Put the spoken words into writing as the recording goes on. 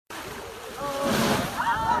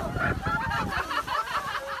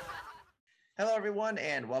everyone,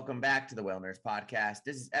 and welcome back to the Whale Nerds Podcast.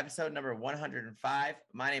 This is episode number 105.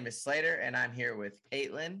 My name is Slater, and I'm here with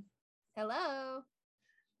Caitlin. Hello.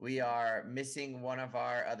 We are missing one of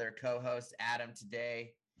our other co-hosts, Adam,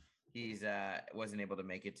 today. He's wasn't able to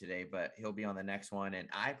make it today, but he'll be on the next one, and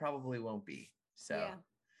I probably won't be. So yeah,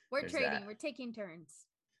 we're trading. That. We're taking turns.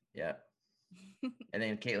 Yep. And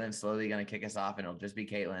then Caitlin's slowly going to kick us off, and it'll just be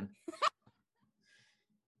Caitlin.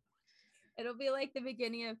 It'll be like the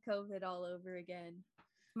beginning of COVID all over again.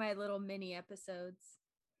 My little mini episodes.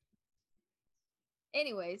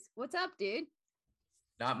 Anyways, what's up, dude?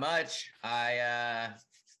 Not much. I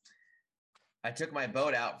took my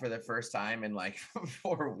boat out for the first time in like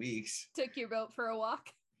 4 weeks. Took your boat for a walk?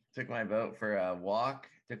 Took my boat for a walk.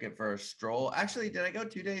 Took it for a stroll. Actually, did I go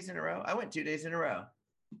 2 days in a row? I went 2 days in a row.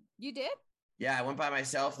 You did? Yeah, I went by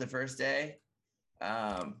myself the first day.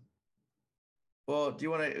 Well, do you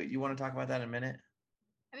want to talk about that in a minute?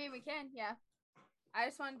 I mean, we can, yeah. I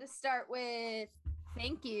just wanted to start with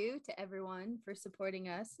thank you to everyone for supporting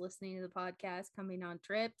us, listening to the podcast, coming on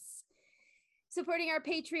trips, supporting our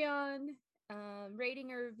Patreon,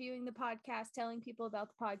 rating or reviewing the podcast, telling people about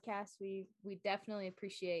the podcast. We definitely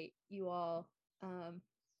appreciate you all.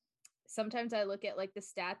 Sometimes I look at like the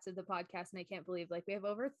stats of the podcast and I can't believe like we have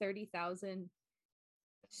over 30,000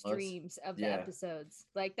 streams of the episodes.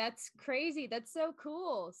 Like that's crazy. That's so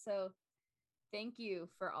cool. So thank you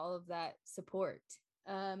for all of that support.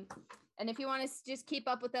 And if you want to just keep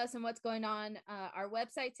up with us and what's going on, our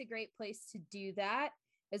website's a great place to do that,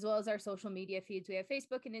 as well as our social media feeds. We have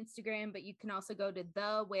Facebook and Instagram, but you can also go to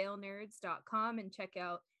thewhalenerds.com and check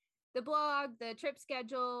out the blog, the trip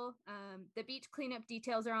schedule. The beach cleanup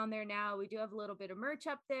details are on there now. We do have a little bit of merch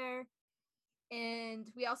up there. And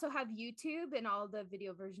we also have YouTube, and all the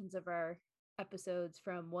video versions of our episodes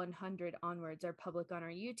from 100 onwards are public on our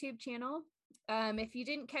YouTube channel. If you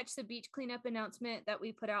didn't catch the beach cleanup announcement that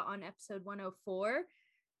we put out on episode 104,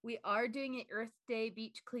 we are doing an Earth Day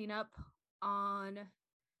beach cleanup on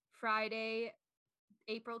Friday,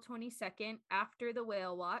 April 22nd, after the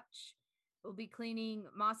whale watch. We'll be cleaning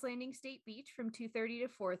Moss Landing State Beach from 2:30 to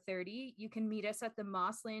 4:30. You can meet us at the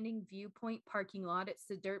Moss Landing Viewpoint parking lot. It's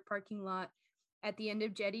the dirt parking lot at the end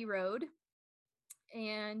of Jetty Road.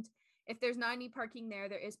 And if there's not any parking there,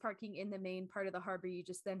 there is parking in the main part of the harbor. You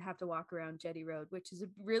just then have to walk around Jetty Road, which is a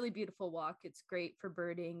really beautiful walk. It's great for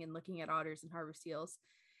birding and looking at otters and harbor seals.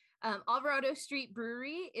 Alvarado Street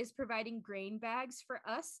Brewery is providing grain bags for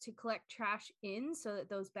us to collect trash in so that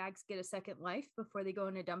those bags get a second life before they go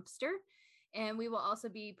in a dumpster. And we will also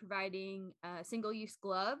be providing single-use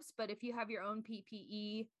gloves. But if you have your own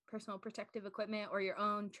PPE, personal protective equipment, or your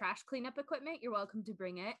own trash cleanup equipment, you're welcome to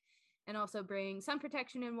bring it. And also bring sun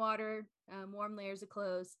protection and water, warm layers of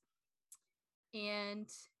clothes.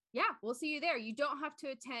 And yeah, we'll see you there. You don't have to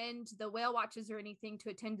attend the whale watches or anything to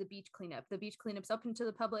attend the beach cleanup. The beach cleanup's open to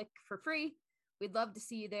the public for free. We'd love to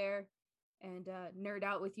see you there and nerd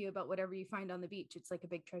out with you about whatever you find on the beach. It's like a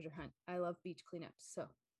big treasure hunt. I love beach cleanups. So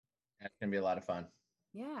that's going to be a lot of fun.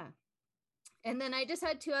 Yeah. And then I just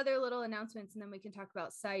had 2 other little announcements, and then we can talk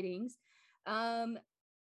about sightings.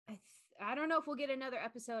 I don't know if we'll get another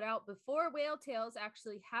episode out before Whale Tales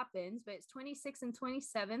actually happens, but it's 26th and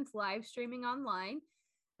 27th live streaming online.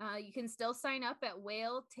 You can still sign up at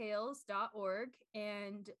whaletales.org.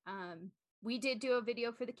 And we did do a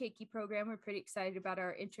video for the Keiki program. We're pretty excited about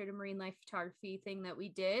our intro to marine life photography thing that we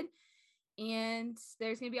did. And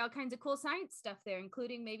there's going to be all kinds of cool science stuff there,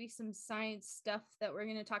 including maybe some science stuff that we're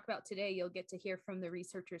going to talk about today. You'll get to hear from the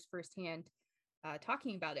researchers firsthand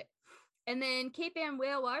talking about it. And then Cape Ann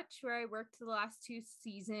Whale Watch, where I worked the last 2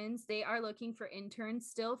 seasons, they are looking for interns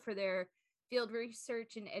still for their field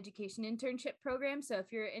research and education internship program. So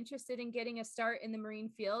if you're interested in getting a start in the marine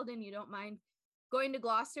field and you don't mind going to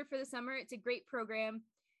Gloucester for the summer, it's a great program.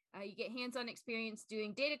 You get hands-on experience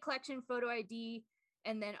doing data collection, photo ID,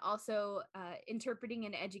 and then also interpreting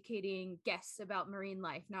and educating guests about marine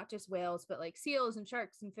life, not just whales, but like seals and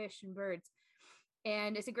sharks and fish and birds.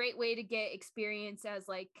 And it's a great way to get experience as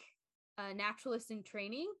like a naturalist in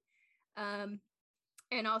training, and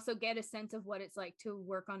also get a sense of what it's like to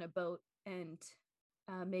work on a boat and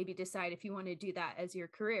maybe decide if you want to do that as your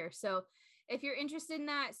career. So if you're interested in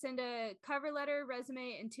that, send a cover letter,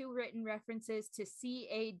 resume, and 2 written references to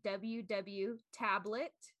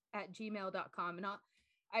cawwtablet@gmail.com. And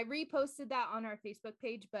I reposted that on our Facebook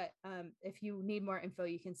page, but if you need more info,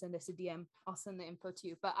 you can send us a DM. I'll send the info to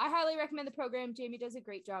you. But I highly recommend the program. Jamie does a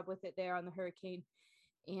great job with it there on the Hurricane.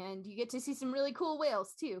 And you get to see some really cool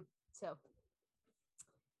whales too. So,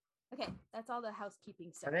 okay, that's all the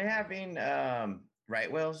housekeeping stuff. Are they having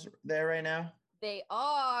right whales there right now? They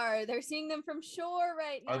are. They're seeing them from shore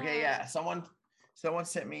right now. Okay, yeah. Someone Someone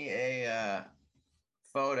sent me a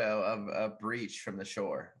photo of a breach from the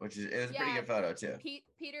shore, it was a pretty good photo too.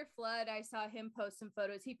 Peter Flood, I saw him post some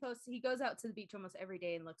photos. He goes out to the beach almost every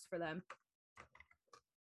day and looks for them.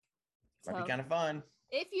 Might be kind of fun.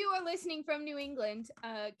 If you are listening from New England,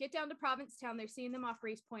 get down to Provincetown. They're seeing them off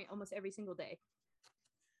Race Point almost every single day.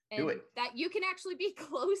 And do it. That you can actually be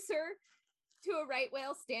closer to a right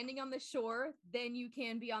whale standing on the shore than you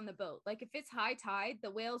can be on the boat. Like if it's high tide,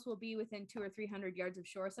 the whales will be within 200 or 300 yards of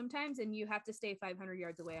shore sometimes, and you have to stay 500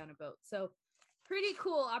 yards away on a boat. So pretty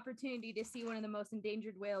cool opportunity to see one of the most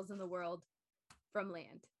endangered whales in the world from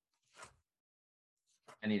land.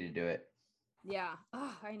 I need to do it. Yeah.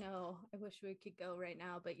 Oh, I know. I wish we could go right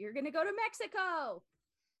now, but you're going to go to Mexico.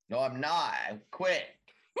 No, I'm not. I quit.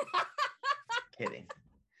 Kidding.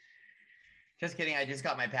 Just kidding. I just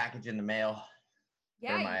got my package in the mail.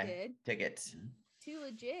 Yeah, for my you did. Tickets. Too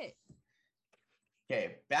legit.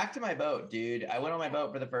 Okay, back to my boat, dude. I went on my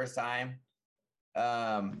boat for the first time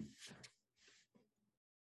 2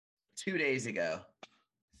 days ago.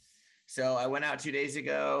 So I went out 2 days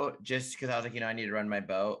ago just because I was like, I need to run my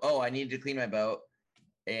boat. Oh, I needed to clean my boat.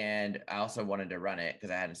 And I also wanted to run it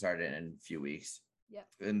because I hadn't started it in a few weeks. Yep.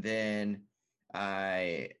 And then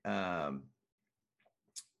I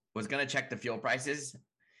was going to check the fuel prices,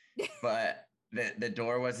 but the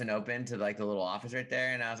door wasn't open to like the little office right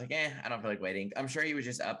there. And I was like, I don't feel like waiting. I'm sure he was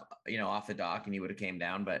just up, off the dock and he would have came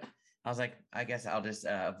down. But I was like, I guess I'll just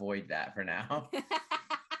avoid that for now.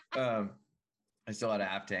 I still had a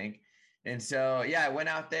half tank. And so, I went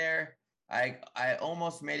out there. I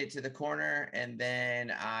almost made it to the corner, and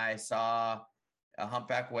then I saw a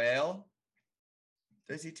humpback whale.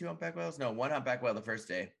 Did I see 2 humpback whales? No, 1 humpback whale the first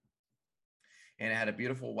day. And it had a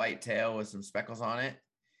beautiful white tail with some speckles on it.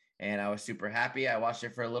 And I was super happy. I watched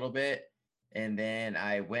it for a little bit, and then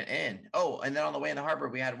I went in. Oh, and then on the way in the harbor,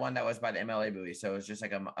 we had one that was by the MLA buoy. So it was just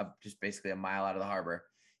like just basically a mile out of the harbor.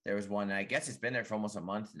 There was one, and I guess it's been there for almost a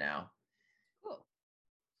month now.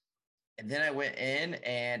 And then I went in,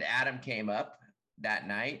 and Adam came up that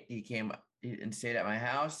night. He came and stayed at my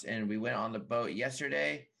house, and we went on the boat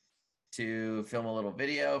yesterday to film a little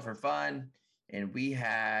video for fun. And we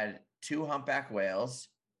had 2 humpback whales,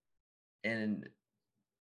 and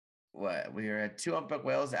we were at 2 humpback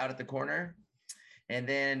whales out at the corner. And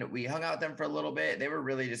then we hung out with them for a little bit. They were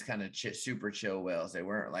really just kind of super chill whales. They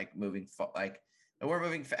weren't like moving they weren't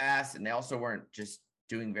moving fast, and they also weren't just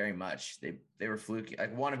doing very much. They were fluking.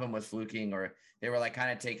 Like one of them was fluking, or they were like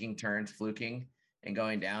kind of taking turns fluking and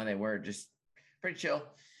going down. They were just pretty chill.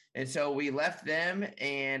 And so we left them,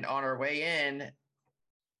 and on our way in,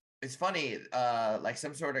 it's funny, like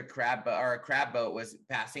some sort of crab boat was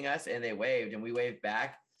passing us, and they waved, and we waved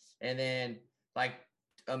back. And then like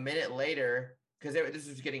a minute later, because this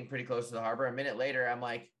was getting pretty close to the harbor, a minute later, I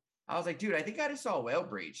was like, dude, I think I just saw a whale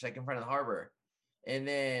breach like in front of the harbor. And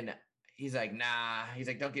then he's like, nah. He's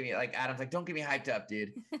like, don't get me, like, Adam's like, don't get me hyped up,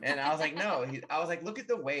 dude. And I was like, no. I was like, look at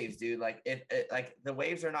the waves, dude. Like, like the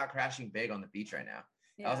waves are not crashing big on the beach right now.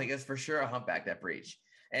 Yeah. I was like, it's for sure a humpback that breach.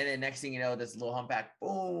 And then next thing you know, this little humpback,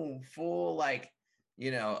 boom, full like,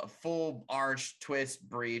 a full arch twist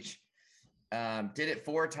breach. Did it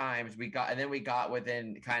 4 times. We got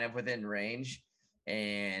within range,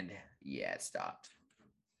 and yeah, it stopped.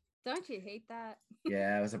 Don't you hate that?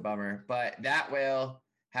 Yeah, it was a bummer. But that whale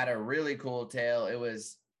had a really cool tail. It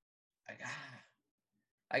was like,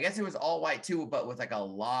 I guess it was all white too, but with like a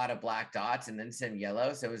lot of black dots and then some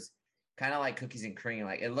yellow. So it was kind of like cookies and cream.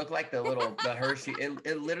 Like it looked like the Hershey.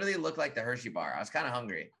 It literally looked like the Hershey bar. I was kind of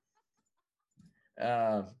hungry.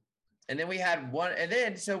 And then we had one, and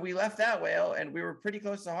then so we left that whale, and we were pretty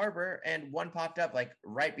close to harbor, and one popped up like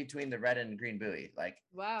right between the red and green buoy. Like,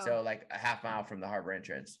 wow. So like a half mile from the harbor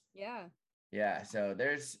entrance. Yeah. Yeah. So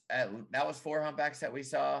that was 4 humpbacks that we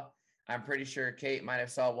saw. I'm pretty sure Kate might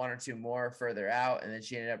have saw 1 or 2 more further out. And then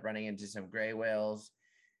she ended up running into some gray whales,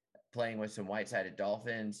 playing with some white-sided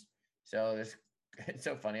dolphins. So it's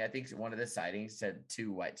so funny. I think one of the sightings said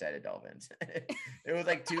 2 white-sided dolphins. It was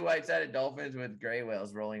like 2 white-sided dolphins with gray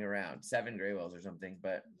whales rolling around, 7 gray whales or something.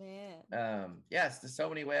 But yes, there's so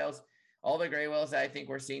many whales. All the gray whales that I think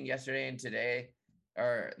we're seeing yesterday and today,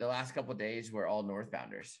 or the last couple of days, were all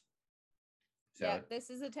northbounders. So yeah, this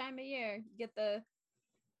is the time of year. Get the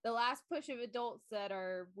last push of adults that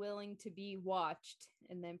are willing to be watched,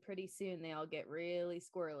 and then pretty soon they all get really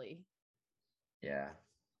squirrely. Yeah.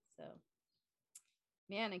 So,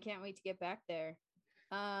 man, I can't wait to get back there.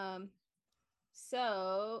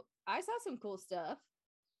 So I saw some cool stuff.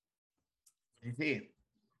 What did you see?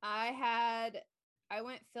 I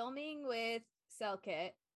went filming with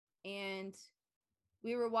Selkit, and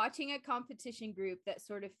we were watching a competition group that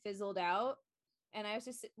sort of fizzled out. And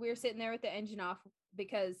we were sitting there with the engine off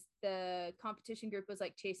because the competition group was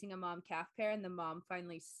like chasing a mom calf pair, and the mom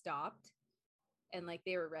finally stopped and like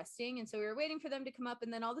they were resting. And so we were waiting for them to come up.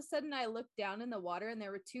 And then all of a sudden I looked down in the water and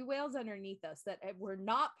there were 2 whales underneath us that were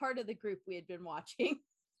not part of the group we had been watching.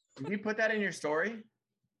 Did you put that in your story?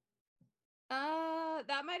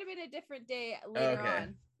 That might have been a different day later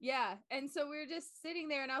on. Yeah. And so we were just sitting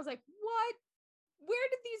there and I was like, what? Where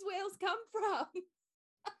did these whales come from?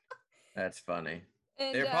 That's funny.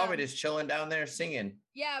 And, they're probably just chilling down there singing.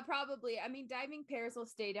 Yeah, probably. I mean, diving pairs will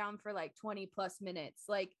stay down for like 20 plus minutes.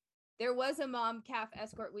 Like there was a mom calf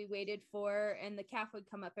escort we waited for, and the calf would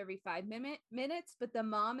come up every 5 minutes, but the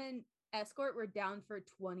mom and escort were down for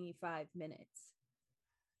 25 minutes.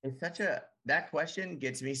 It's that question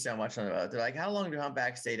gets me so much on the boat. They're like, how long do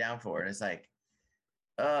humpbacks stay down for? And it's like,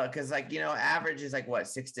 because like, average is like what,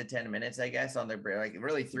 6 to 10 minutes, I guess, on their like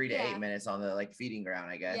really 3 to 8 minutes on the like feeding ground,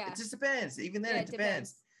 I guess. It just depends. Even then it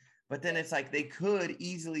depends. But then it's like they could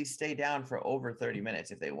easily stay down for over 30 minutes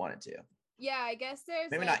if they wanted to. Yeah, I guess there's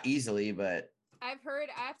maybe not easily, but I've heard,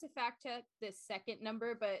 I have to fact check this second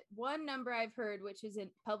number, but one number I've heard, which isn't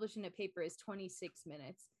published in a paper, is 26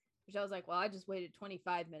 minutes, which I was like, well, I just waited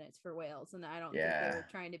 25 minutes for whales, and I don't think they were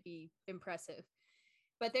trying to be impressive.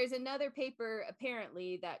 But there's another paper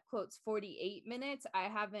apparently that quotes 48 minutes. I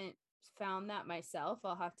haven't found that myself.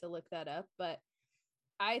 I'll have to look that up, but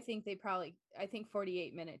I think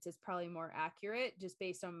 48 minutes is probably more accurate just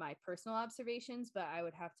based on my personal observations, but I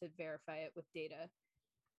would have to verify it with data.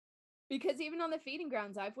 Because even on the feeding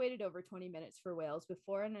grounds, I've waited over 20 minutes for whales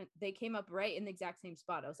before, and they came up right in the exact same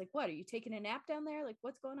spot. I was like, what, are you taking a nap down there? Like,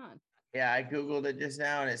 what's going on? Yeah, I Googled it just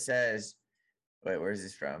now, and it says, wait, where's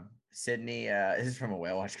this from? Sydney, this is from a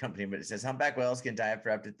whale watch company, but it says humpback whales can dive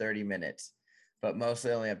for up to 30 minutes, but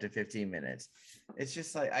mostly only up to 15 minutes. It's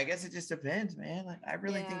just like, I guess it just depends, man. Like, I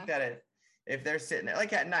really think that if they're sitting there,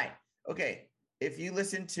 like at night, okay, if you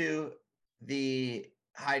listen to the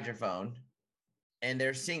hydrophone and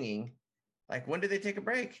they're singing, like, when do they take a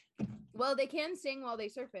break? Well, they can sing while they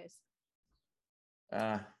surface.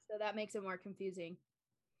 So that makes it more confusing.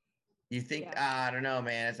 You think, I don't know,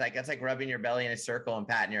 man. It's like rubbing your belly in a circle and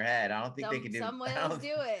patting your head. I don't think they can do some whales do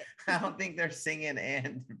it. I don't think they're singing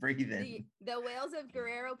and breathing. The Whales of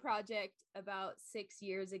Guerrero project about 6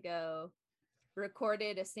 years ago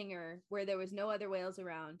recorded a singer where there was no other whales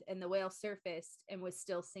around, and the whale surfaced and was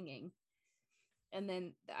still singing. And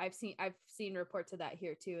then I've seen reports of that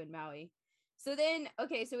here too in Maui. So then,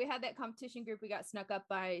 okay, so we had that competition group. We got snuck up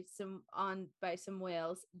by some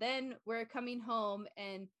whales. Then we're coming home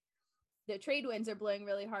and the trade winds are blowing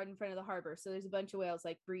really hard in front of the harbor. So there's a bunch of whales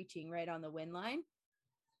like breaching right on the wind line.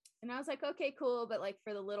 And I was like, okay, cool. But like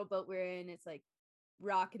for the little boat we're in, it's like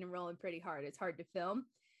rocking and rolling pretty hard. It's hard to film.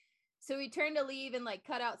 So we turned to leave and like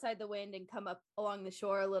cut outside the wind and come up along the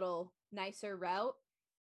shore a little nicer route.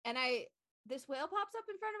 And this whale pops up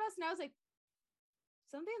in front of us. And I was like,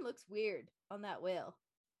 something looks weird on that whale.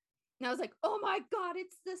 And I was like, oh my God,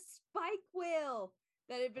 it's the spike whale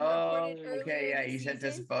that had been reported earlier. Okay, yeah, you sent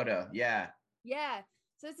us a photo. Yeah.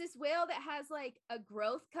 So it's this whale that has like a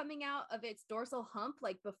growth coming out of its dorsal hump,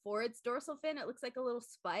 like before its dorsal fin. It looks like a little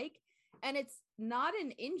spike, and it's not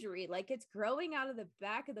an injury. Like it's growing out of the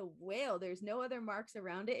back of the whale. There's no other marks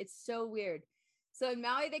around it. It's so weird. So in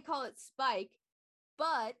Maui, they call it spike,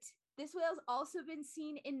 but this whale's also been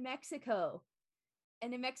seen in Mexico.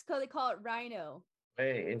 And in Mexico, they call it rhino.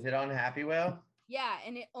 Wait, is it on Happy Whale? Yeah,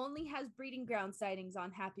 and it only has breeding ground sightings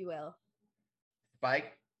on Happy Whale.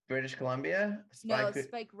 Spike, British Columbia?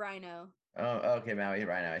 Spike rhino. Oh, okay, Maui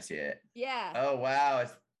rhino. I see it. Yeah. Oh, wow.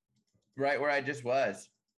 It's right where I just was.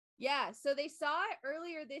 Yeah, so they saw it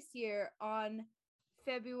earlier this year on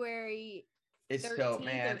February 13th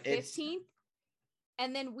or 15th.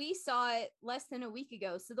 And then we saw it less than a week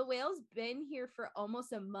ago. So the whale's been here for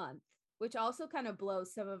almost a month, which also kind of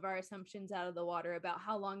blows some of our assumptions out of the water about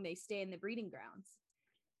how long they stay in the breeding grounds.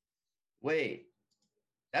 Wait,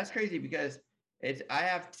 that's crazy because I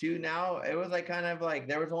have 2 now. It was like kind of like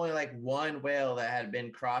there was only like 1 whale that had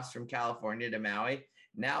been crossed from California to Maui.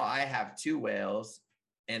 Now I have 2 whales,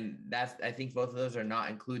 and I think both of those are not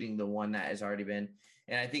including the one that has already been.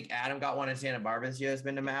 And I think Adam got one in Santa Barbara this year that's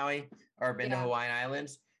been to Maui or been to Hawaiian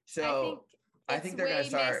Islands. So I think they're going to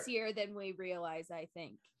start messier than we realize, I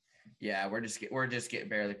think. Yeah, we're just getting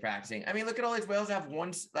barely practicing. I mean, look at all these whales. I have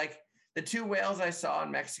one, like the 2 whales I saw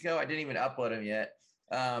in Mexico. I didn't even upload them yet,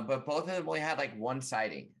 but both of them only had like 1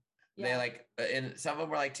 sighting. Yeah. They and some of them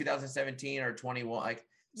were like 2017 or 21. Like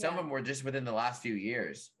some of them were just within the last few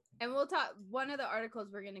years. And we'll talk. One of the articles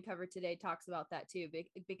we're going to cover today talks about that too,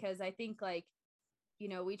 because I think like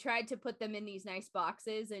we tried to put them in these nice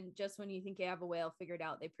boxes, and just when you think you have a whale figured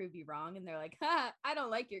out, they prove you wrong, and they're like, I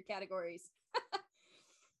don't like your categories.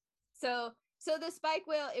 So the spike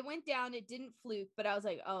whale, it went down, it didn't fluke, but I was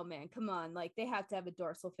like, oh man, come on, like they have to have a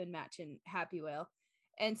dorsal fin match in happy whale.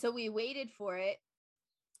 And so we waited for it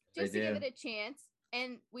just to give it a chance,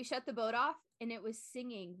 and we shut the boat off, and it was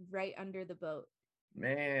singing right under the boat.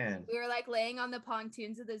 Man, we were like laying on the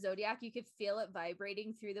pontoons of the Zodiac. You could feel it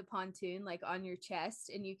vibrating through the pontoon, like on your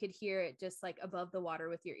chest, and you could hear it just like above the water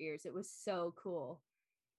with your ears. It was so cool.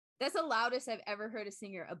 That's the loudest I've ever heard a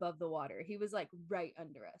singer above the water. He was like right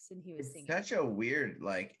under us, and he was singing. Such a weird,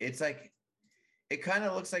 like, it's like, it kind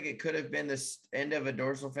of looks like it could have been the end of a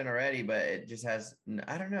dorsal fin already, but it just has,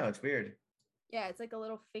 I don't know. It's weird. Yeah, it's like a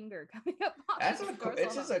little finger coming up.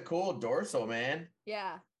 It's just a cool dorsal, man.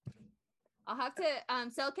 Yeah. I'll have to,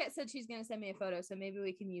 Selket said she's going to send me a photo, so maybe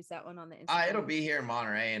we can use that one on the Instagram. It'll be here in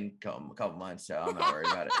Monterey in a couple months, so I'm not worried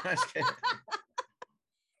about it.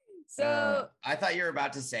 So I thought you were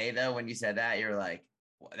about to say, though, when you said that, you're like,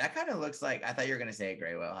 well, that kind of looks like, I thought you were going to say a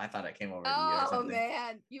gray whale. I thought it came over to you or something. Oh,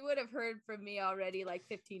 man. You would have heard from me already like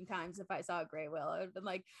 15 times if I saw a gray whale. I would have been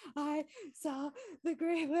like, I saw the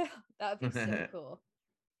gray whale. That would be so cool.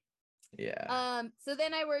 Yeah. So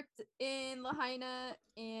then I worked in Lahaina,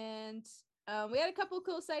 and we had a couple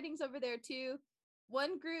cool sightings over there too.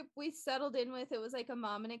 One group we settled in with, it was like a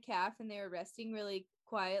mom and a calf, and they were resting really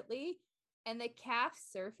quietly. And the calf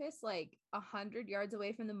surfaced like 100 yards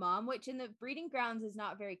away from the mom, which in the breeding grounds is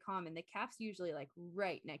not very common. The calf's usually like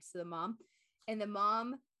right next to the mom, and the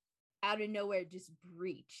mom out of nowhere just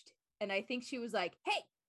breached. And I think she was like, hey,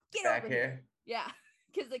 get back over here. Yeah.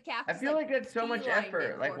 Because the calf, I feel like it's so much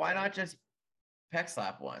effort. Like, why not just peck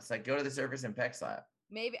slap once? Like, go to the surface and peck slap.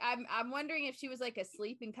 Maybe I'm wondering if she was like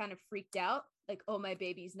asleep and kind of freaked out, like, oh, my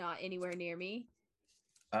baby's not anywhere near me.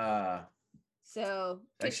 So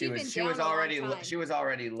like she was already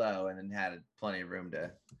low, and then had plenty of room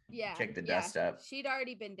to kick the dust up. She'd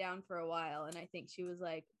already been down for a while, and I think she was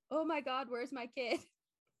like, oh my God, where's my kid?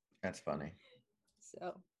 That's funny.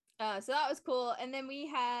 So that was cool. And then we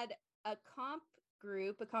had a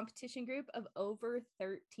competition group of over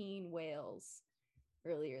 13 whales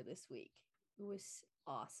earlier this week. It was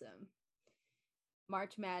awesome.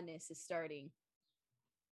 March Madness is starting.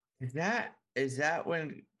 Is that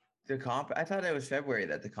when the comp? I thought it was February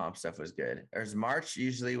that the comp stuff was good. Or is March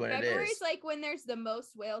usually when it is? February's like when there's the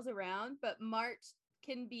most whales around, but March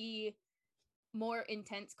can be more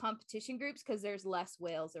intense competition groups because there's less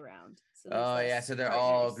whales around. So so they're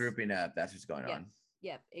all grouping up. That's what's going on.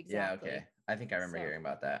 Yep, exactly. Yeah, okay. I think I remember hearing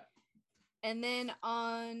about that. And then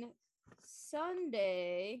on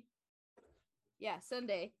Sunday,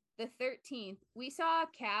 the 13th, we saw a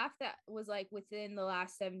calf that was like within the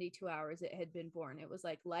last 72 hours it had been born. It was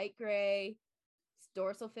like light gray. Its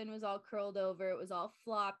dorsal fin was all curled over. It was all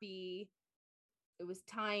floppy. It was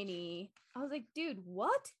tiny. I was like, dude,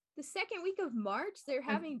 what? The second week of March, they're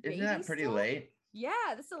having babies. Isn't that pretty late? Yeah,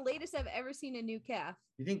 that's the latest I've ever seen a new calf.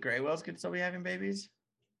 You think gray whales could still be having babies?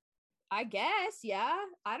 I guess, yeah.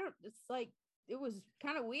 It's like, it was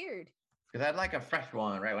kind of weird. Because I'd like a fresh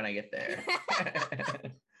one right when I get there.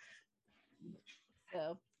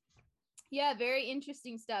 So, yeah, very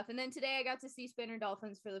interesting stuff. And then today I got to see spinner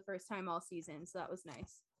dolphins for the first time all season. So that was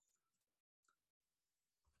nice.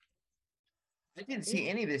 I didn't see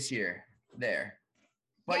any this year there.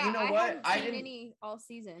 But yeah, you know what? I didn't see any all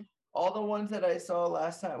season. All the ones that I saw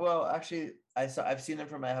last time, well, actually, I've seen them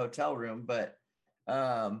from my hotel room, but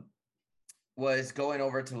was going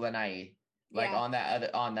over to Lanai, like on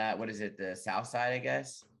that, what is it, the south side, I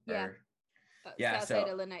guess? Yeah. South side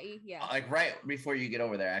of Lanai, yeah. Like right before you get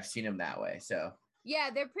over there, I've seen them that way, so.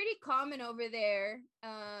 Yeah, they're pretty common over there.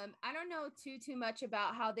 I don't know too much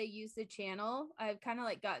about how they use the channel. I've kind of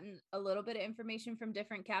like gotten a little bit of information from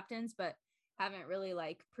different captains, but haven't really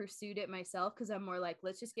like pursued it myself because I'm more like,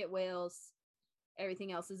 let's just get whales.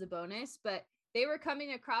 Everything else is a bonus. But they were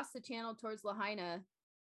coming across the channel towards Lahaina,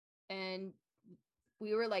 and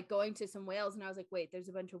we were like going to some whales, and I was like, wait, there's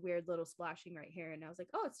a bunch of weird little splashing right here. And I was like,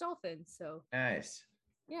 oh, it's dolphins. So nice.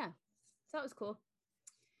 Yeah. So that was cool.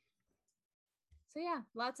 So yeah,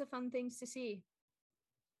 lots of fun things to see.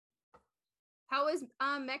 How was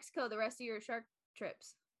Mexico the rest of your shark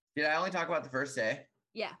trips? Did I only talk about the first day?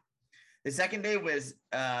 Yeah. The second day was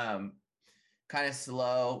kind of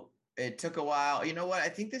slow. It took a while. You know what? I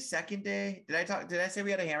think the second day, did I say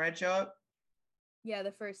we had a hammerhead show up? Yeah,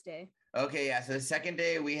 the first day. Okay, yeah. So the second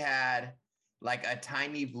day we had like a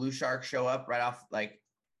tiny blue shark show up right off, like,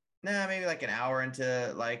 maybe like an hour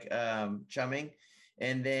into like chumming.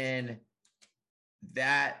 And then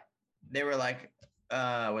they were like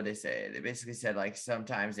what they say, they basically said like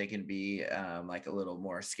sometimes they can be like a little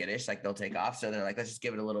more skittish, like they'll take off. So they're like, let's just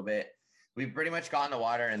give it a little bit. We pretty much got in the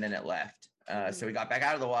water and then it left. So we got back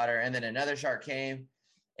out of the water and then another shark came,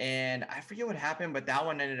 and I forget what happened, but that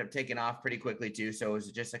one ended up taking off pretty quickly too. So it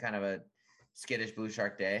was just a kind of a skittish blue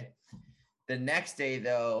shark day. The next day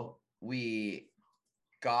though, we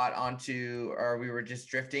got onto, or we were just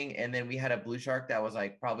drifting, and then we had a blue shark that was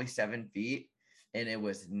like probably 7 feet, and it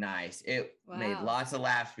was nice. It made lots of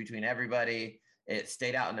laps between everybody. It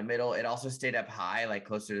stayed out in the middle. It also stayed up high, like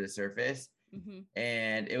closer to the surface.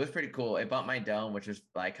 And it was pretty cool. It bumped my dome, which was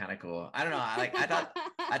like kind of cool. I don't know. I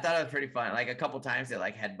thought it was pretty fun. Like a couple times it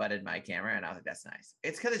like head butted my camera, and I was like, that's nice.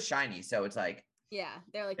 It's because it's shiny. So it's like, yeah,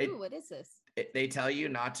 they're like, ooh, what is this? They tell you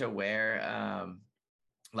not to wear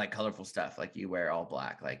like colorful stuff. Like you wear all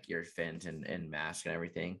black, like your fins and mask and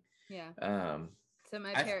everything. Yeah. So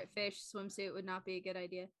my parrotfish swimsuit would not be a good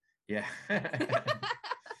idea. Yeah.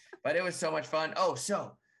 But it was so much fun. Oh,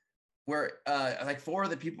 so we're like 4 of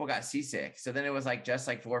the people got seasick. So then it was like just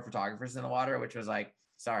like 4 photographers in the water, which was like,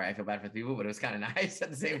 sorry, I feel bad for the people, but it was kind of nice at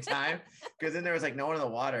the same time. Because then there was like no one in the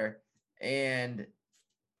water. And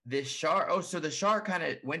this shark, so the shark kind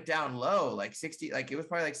of went down low, like 60, like it was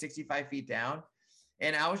probably like 65 feet down.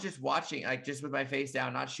 And I was just watching, like just with my face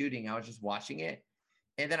down, not shooting. I was just watching it.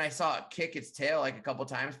 And then I saw it kick its tail like a couple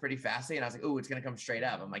times pretty fastly. And I was like, oh, it's going to come straight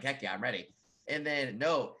up. I'm like, heck yeah, I'm ready. And then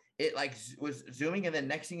no, it like was zooming. And then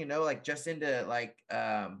next thing you know, like just into like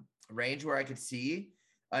range where I could see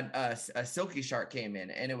a silky shark came in,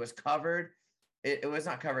 and it was covered. It was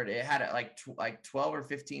not covered. It had like 12 or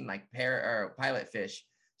 15 like pilot fish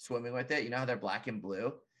swimming with it. You know how they're black and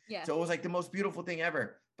blue? Yeah. So it was like the most beautiful thing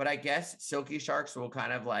ever. But I guess silky sharks will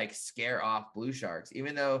kind of like scare off blue sharks,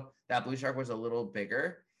 even though that blue shark was a little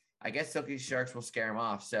bigger. I guess silky sharks will scare them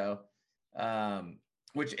off. So,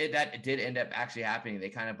 that did end up actually happening. They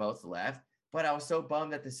kind of both left, but I was so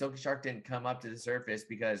bummed that the silky shark didn't come up to the surface,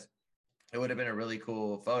 because it would have been a really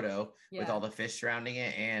cool photo with all the fish surrounding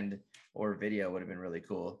it, or video would have been really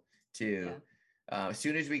cool too. Yeah. As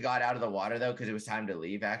soon as we got out of the water though, because it was time to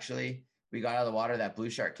leave, actually, we got out of the water, that blue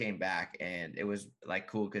shark came back, and it was like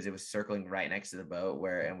cool because it was circling right next to the boat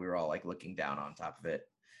and we were all like looking down on top of it.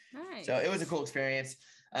 Nice. So it was a cool experience.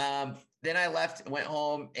 Then I went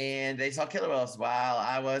home, and they saw killer whales while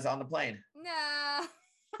I was on the plane. No.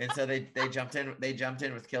 And so they jumped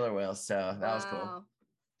in with killer whales. So that was cool.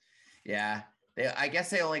 Yeah. I guess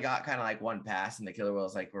they only got kind of like one pass, and the killer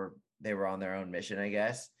whales they were on their own mission, I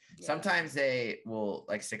guess. Yeah. Sometimes they will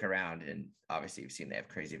like stick around, and obviously you've seen they have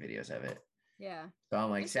crazy videos of it. Yeah. So I'm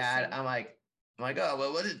like sad. I'm like, oh, well,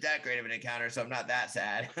 it wasn't that great of an encounter, so I'm not that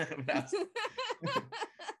sad.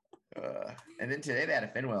 And then today they had a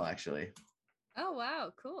fin whale, actually. Oh,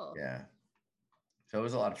 wow. Cool. Yeah. So it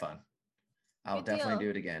was a lot of fun. I'll definitely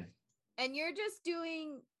do it again. And you're just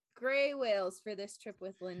doing gray whales for this trip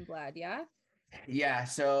with Lindblad, yeah? Yeah.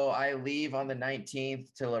 So I leave on the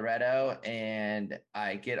 19th to Loretto, and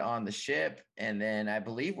I get on the ship, and then I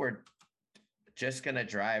believe we're just going to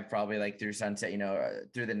drive probably like through sunset,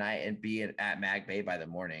 through the night, and be at Mag Bay by the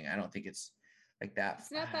morning. I don't think it's like that.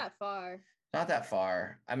 It's not that far. Not that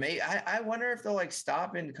far. I wonder if they'll like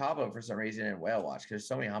stop in Cabo for some reason and whale watch, because there's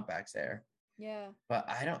so many humpbacks there. Yeah. But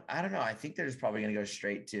I don't know. I think they're just probably going to go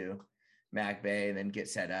straight to Mag Bay and then get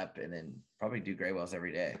set up, and then probably do gray whales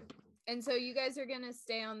every day. And so you guys are going to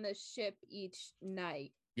stay on the ship each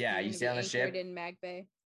night. Yeah, you stay on the ship in Mag Bay.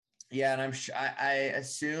 Yeah, and I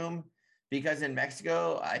assume, because in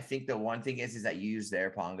Mexico, I think the one thing is that you use their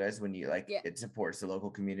pongas when you it supports the local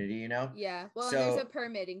community, Yeah. Well, and there's a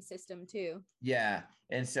permitting system too. Yeah.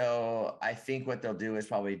 And so I think what they'll do is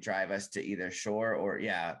probably drive us to either shore or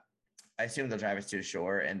I assume they'll drive us to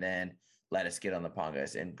shore and then let us get on the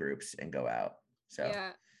pongas in groups and go out. So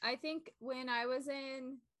yeah, I think when I was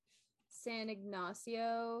in San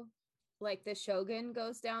Ignacio, like the Shogun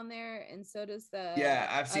goes down there, and so does the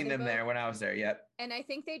I've seen them boat there when I was there. Yep. And I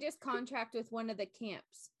think they just contract with one of the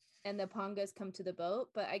camps, and the pongas come to the boat,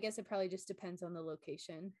 but I guess it probably just depends on the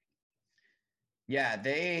location. Yeah,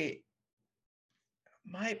 they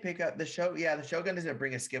might pick up the show. Yeah, the Shogun doesn't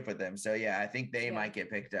bring a skip with them, so I think they might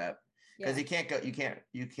get picked up, because you can't go. You can't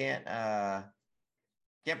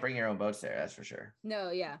bring your own boats there. That's for sure.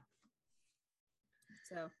 No, yeah.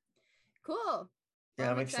 So cool.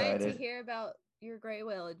 Yeah, I'm excited to hear about your gray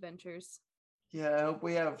whale adventures. Yeah, I hope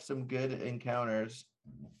we have some good encounters.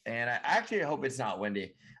 And I actually hope it's not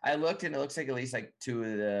windy. I looked, and it looks like at least like 2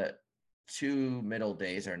 of the 2 middle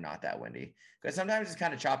days are not that windy. Because sometimes it's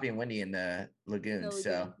kind of choppy and windy in the lagoon.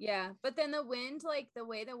 So yeah, but then the wind, like the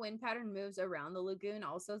way the wind pattern moves around the lagoon,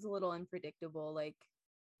 also is a little unpredictable. Like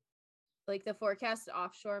like the forecast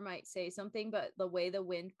offshore might say something, but the way the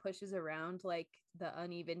wind pushes around, like the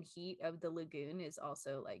uneven heat of the lagoon is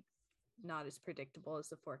also like not as predictable as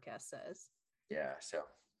the forecast says. Yeah. So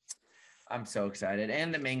I'm so excited.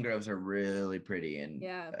 And the mangroves are really pretty. And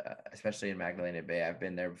especially in Magdalena Bay, I've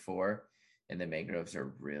been there before and the mangroves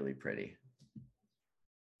are really pretty.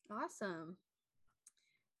 Awesome.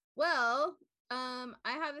 Well, I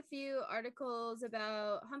have a few articles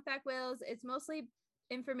about humpback whales. It's mostly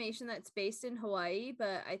information that's based in Hawaii,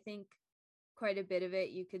 but I think quite a bit of it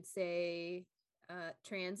you could say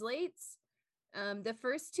translates. The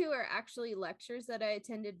first two are actually lectures that I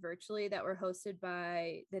attended virtually that were hosted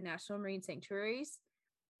by the National Marine Sanctuaries.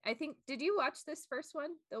 I think, did you watch this first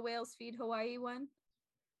one, the Whales Feed Hawaii one?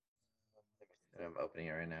 I'm opening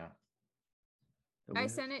it right now. I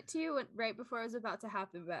sent it to you right before it was about to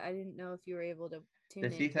happen, but I didn't know if you were able to tune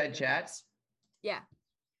in. The Seaside Chats? Yeah.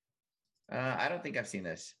 I don't think I've seen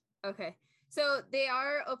this. Okay. So they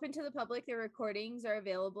are open to the public. Their recordings are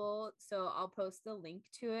available. So I'll post the link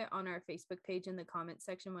to it on our Facebook page in the comment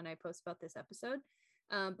section when I post about this episode.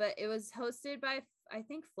 But it was hosted by, I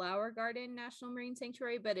think, Flower Garden National Marine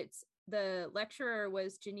Sanctuary, but the lecturer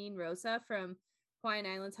was Janine Rosa from Hawaiian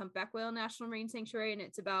Islands Humpback Whale National Marine Sanctuary. And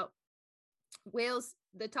it's about whales.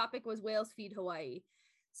 The topic was Whales Feed Hawaii.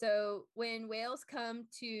 So when whales come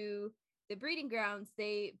to the breeding grounds,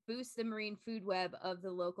 they boost the marine food web of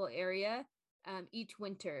the local area each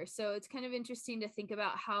winter. So it's kind of interesting to think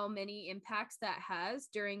about how many impacts that has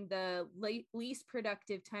during the least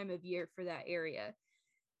productive time of year for that area.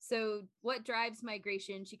 So what drives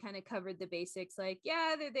migration? She kind of covered the basics, like,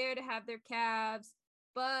 yeah, they're there to have their calves,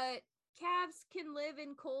 but calves can live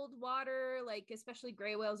in cold water, like especially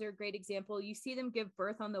gray whales are a great example. You see them give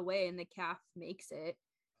birth on the way and the calf makes it.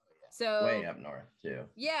 So way up north too.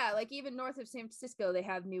 Yeah, like even north of San Francisco, they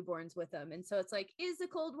have newborns with them. And so it's like, is the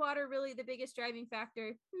cold water really the biggest driving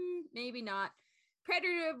factor? Maybe not.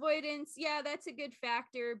 Predator avoidance, yeah, that's a good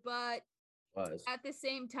factor, but at the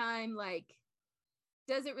same time, like,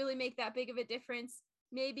 does it really make that big of a difference?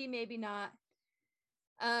 Maybe, maybe not.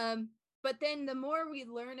 But then the more we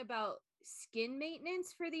learn about skin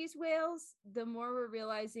maintenance for these whales, the more we're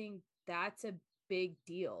realizing that's a big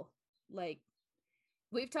deal. Like,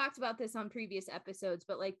 we've talked about this on previous episodes,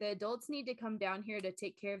 but like the adults need to come down here to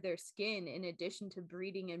take care of their skin in addition to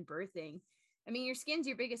breeding and birthing. I mean, your skin's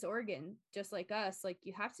your biggest organ, just like us. Like,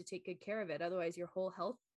 you have to take good care of it. Otherwise, your whole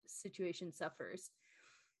health situation suffers.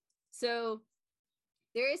 So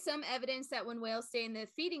there is some evidence that when whales stay in the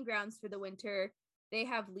feeding grounds for the winter, they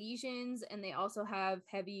have lesions and they also have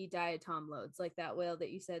heavy diatom loads, like that whale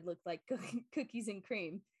that you said looked like cookies and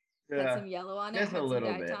cream. Yeah. Had some yellow on it. Just a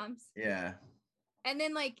little bit. Yeah. And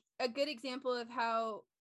then like a good example of how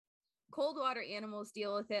cold water animals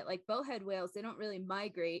deal with it, like bowhead whales, they don't really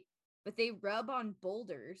migrate, but they rub on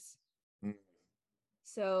boulders.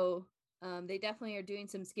 So they definitely are doing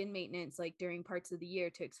some skin maintenance like during parts of the year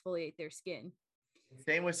to exfoliate their skin.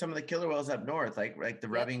 Same with some of the killer whales up north, like the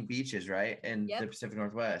rubbing beaches, right? And the Pacific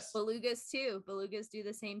Northwest. Belugas too. Belugas do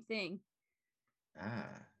the same thing.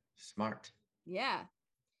 Smart. Yeah.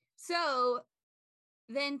 So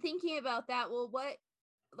then thinking about that, well, what,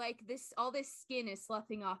 like this, all this skin is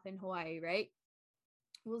sloughing off in Hawaii, right?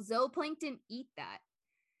 Well, zooplankton eat that.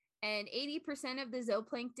 And 80% of the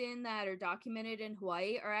zooplankton that are documented in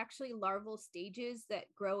Hawaii are actually larval stages that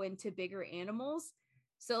grow into bigger animals.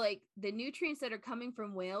 So like the nutrients that are coming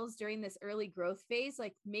from whales during this early growth phase,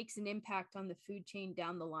 like makes an impact on the food chain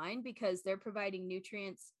down the line because they're providing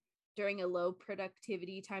nutrients during a low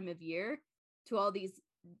productivity time of year to all these,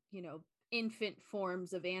 infant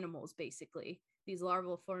forms of animals, basically these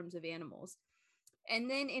larval forms of animals. And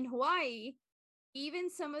then in Hawaii, even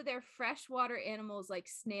some of their freshwater animals like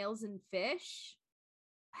snails and fish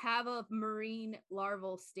have a marine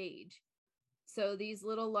larval stage. So these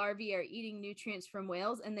little larvae are eating nutrients from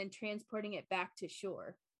whales and then transporting it back to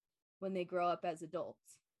shore when they grow up as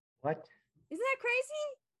adults. What? Isn't that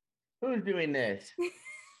crazy? Who's doing this?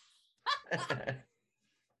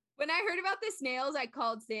 When I heard about the snails, I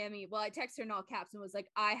called Sammy. Well, I texted her in all caps and was like,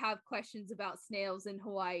 I have questions about snails in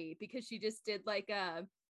Hawaii, because she just did like a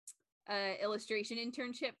illustration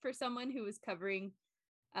internship for someone who was covering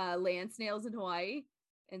land snails in Hawaii.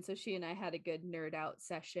 And so she and I had a good nerd out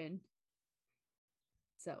session.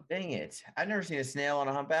 So dang it. I've never seen a snail on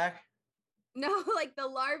a humpback. No, like the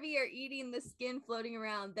larvae are eating the skin floating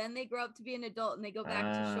around. Then they grow up to be an adult and they go back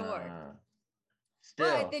to shore. Still.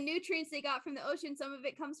 But the nutrients they got from the ocean, some of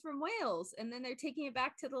it comes from whales, and then they're taking it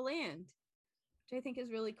back to the land, which I think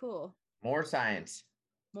is really cool. More science.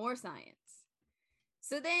 More science.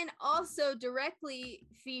 So then also directly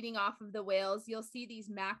feeding off of the whales, you'll see these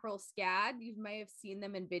mackerel scad. You may have seen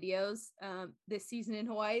them in videos this season in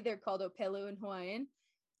Hawaii. They're called opelu in Hawaiian.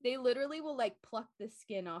 They literally will like pluck the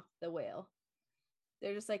skin off the whale.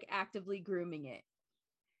 They're just like actively grooming it.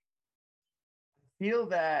 I feel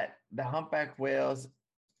that the humpback whales,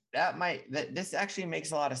 this actually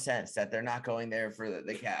makes a lot of sense that they're not going there for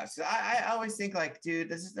the calves. I always think like, dude,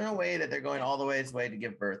 this is no way that they're going all the way this way to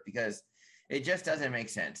give birth, because it just doesn't make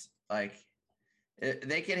sense. Like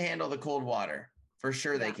they can handle the cold water for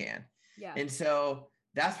sure. They can. Yeah. And so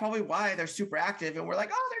that's probably why they're super active. And we're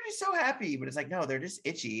like, oh, they're just so happy. But it's like, no, they're just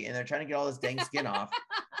itchy and they're trying to get all this dang skin off.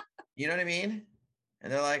 You know what I mean?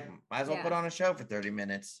 And they're like, might as well put on a show for 30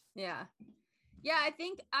 minutes. Yeah. Yeah. I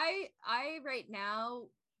think I right now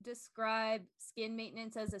describe skin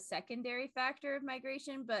maintenance as a secondary factor of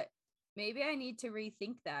migration, but maybe I need to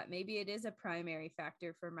rethink that. Maybe it is a primary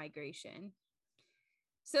factor for migration.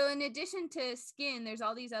 So in addition to skin, there's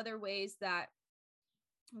all these other ways that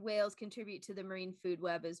whales contribute to the marine food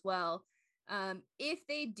web as well. If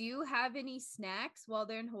they do have any snacks while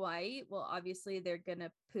they're in Hawaii, well, obviously they're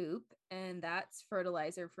gonna poop, and that's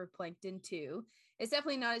fertilizer for plankton too. It's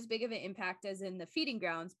definitely not as big of an impact as in the feeding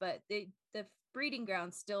grounds, but the breeding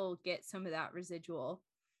grounds still get some of that residual.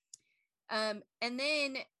 And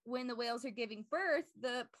then when the whales are giving birth,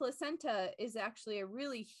 the placenta is actually a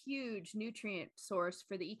really huge nutrient source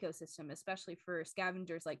for the ecosystem, especially for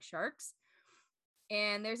scavengers like sharks.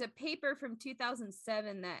 And there's a paper from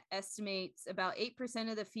 2007 that estimates about 8%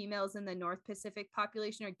 of the females in the North Pacific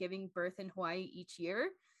population are giving birth in Hawaii each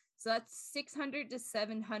year. So that's 600 to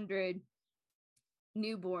 700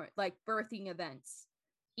 newborn, like birthing events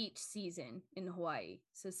each season in Hawaii.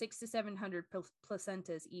 So 600 to 700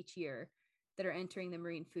 placentas each year that are entering the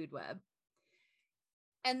marine food web.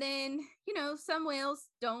 And then, you know, some whales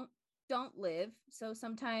don't live. So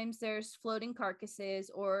sometimes there's floating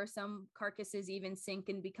carcasses, or some carcasses even sink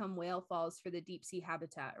and become whale falls for the deep sea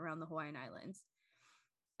habitat around the Hawaiian Islands.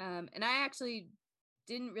 And I actually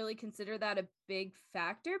didn't really consider that a big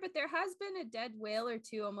factor, but there has been a dead whale or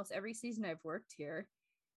two almost every season I've worked here.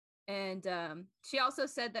 And she also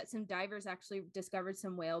said that some divers actually discovered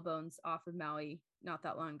some whale bones off of Maui not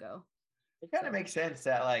that long ago. It kind of makes sense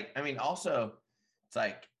that, like, I mean, also, it's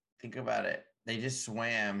like, think about it. They just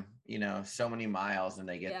swam, you know, so many miles and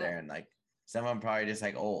they get there, and like some of them probably just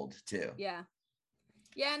like old too. Yeah.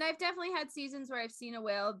 Yeah. And I've definitely had seasons where I've seen a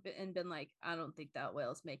whale and been like, I don't think that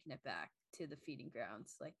whale's making it back to the feeding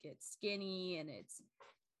grounds. Like, it's skinny and it's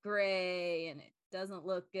gray and it doesn't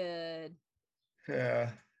look good. Yeah.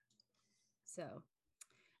 So,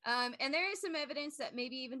 and there is some evidence that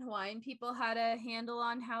maybe even Hawaiian people had a handle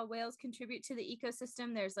on how whales contribute to the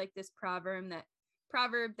ecosystem. There's like this proverb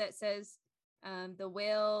that says, the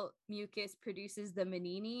whale mucus produces the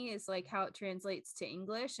manini, is like how it translates to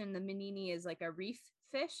English. And the manini is like a reef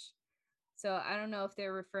fish. So I don't know if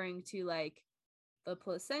they're referring to like the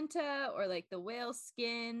placenta or like the whale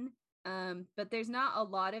skin. But there's not a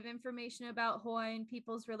lot of information about Hawaiian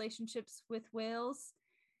people's relationships with whales.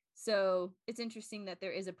 So it's interesting that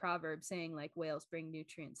there is a proverb saying like whales bring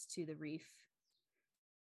nutrients to the reef.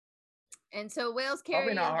 And so whales carry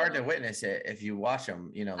probably not hard to witness it if you watch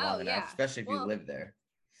them, you know, long enough, especially if you live there.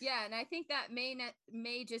 Yeah, and I think that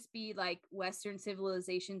may just be like Western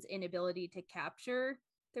civilization's inability to capture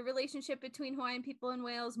the relationship between Hawaiian people and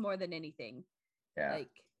whales more than anything. Yeah.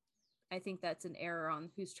 Like, I think that's an error on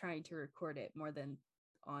who's trying to record it more than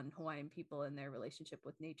on Hawaiian people and their relationship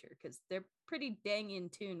with nature, because they're pretty dang in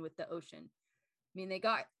tune with the ocean. I mean, they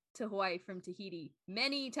got to Hawaii from Tahiti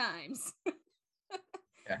many times.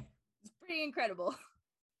 Yeah. It's pretty incredible.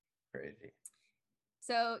 Crazy.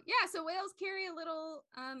 So whales carry a little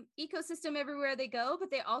ecosystem everywhere they go,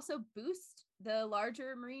 but they also boost the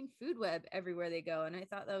larger marine food web everywhere they go. And I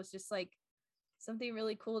thought that was just like something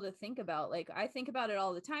really cool to think about. Like, I think about it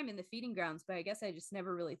all the time in the feeding grounds, but I guess I just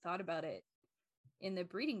never really thought about it in the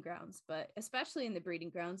breeding grounds. But especially in the breeding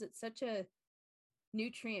grounds, it's such a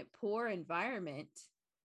nutrient poor environment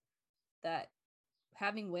that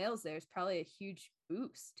having whales there is probably a huge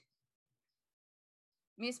boost.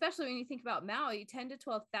 I mean, especially when you think about Maui, 10 to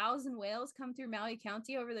 12,000 whales come through Maui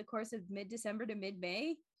County over the course of mid-December to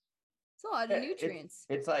mid-May. It's a lot of nutrients.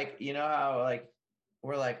 It's like, you know how like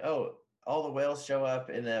we're like, oh, all the whales show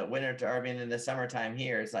up in the winter, I mean, in the summertime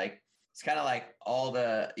here. It's like, it's kind of like all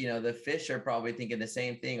the, you know, the fish are probably thinking the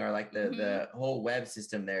same thing, or like the whole web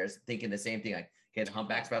system there is thinking the same thing. Like, okay, the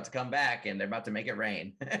humpback's about to come back and they're about to make it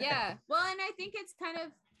rain. Yeah. Well, and I think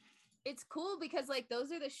it's cool because like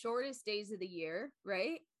those are the shortest days of the year,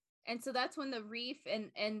 right? And so that's when the reef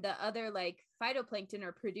and the other like phytoplankton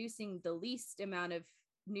are producing the least amount of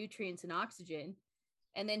nutrients and oxygen.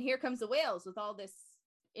 And then here comes the whales with all this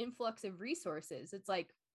influx of resources. It's like,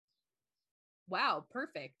 wow,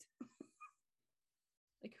 perfect.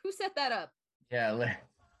 Like, who set that up? Yeah.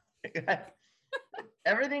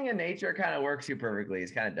 Everything in nature kind of works you perfectly.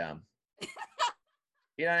 It's kind of dumb.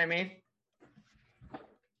 You know what I mean?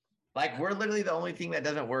 Like, we're literally the only thing that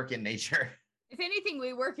doesn't work in nature. If anything,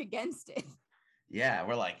 we work against it. Yeah,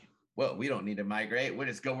 we're like, well, we don't need to migrate. We'll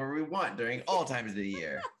just go where we want during all times of the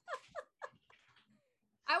year.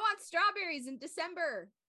 I want strawberries in December.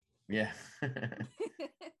 Yeah.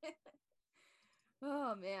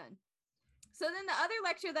 Oh, man. So then the other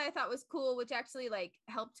lecture that I thought was cool, which actually like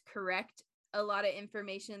helped correct a lot of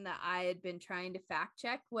information that I had been trying to fact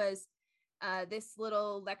check, was this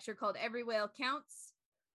little lecture called Every Whale Counts.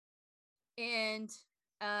 And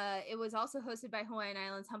it was also hosted by Hawaiian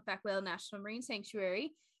Islands Humpback Whale National Marine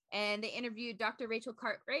Sanctuary. And they interviewed Dr. Rachel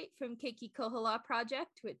Cartwright from Keiki Kohala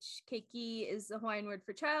Project, which Keiki is the Hawaiian word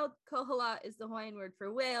for child. Kohala is the Hawaiian word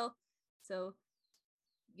for whale. So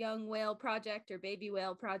young whale project or baby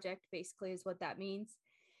whale project basically is what that means.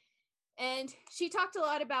 And she talked a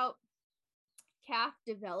lot about calf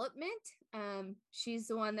development. She's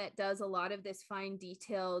the one that does a lot of this fine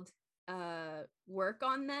detailed work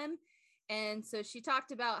on them. And so she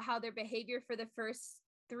talked about how their behavior for the first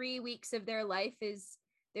 3 weeks of their life is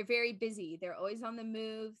they're very busy. They're always on the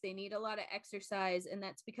move. They need a lot of exercise. And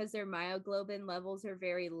that's because their myoglobin levels are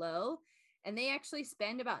very low. And they actually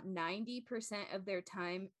spend about 90% of their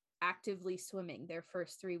time actively swimming their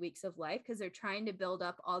first 3 weeks of life because they're trying to build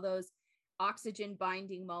up all those oxygen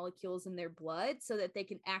binding molecules in their blood so that they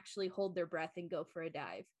can actually hold their breath and go for a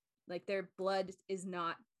dive. Like their blood is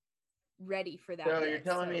not ready for that. So you're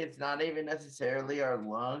telling me it's not even necessarily our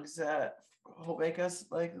lungs that will make us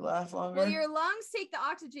like last longer? Well, your lungs take the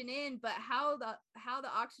oxygen in, but how the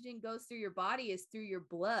oxygen goes through your body is through your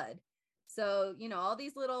blood. So, you know, all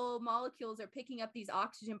these little molecules are picking up these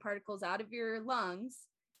oxygen particles out of your lungs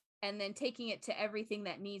and then taking it to everything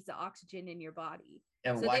that needs the oxygen in your body.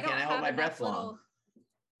 And so why can't I hold my breath long?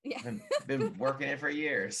 Yeah. Been working it for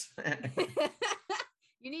years.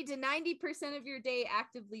 You need to 90% of your day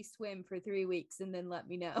actively swim for 3 weeks and then let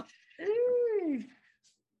me know.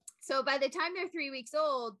 So by the time they're 3 weeks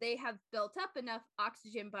old, they have built up enough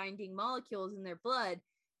oxygen binding molecules in their blood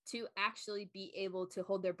to actually be able to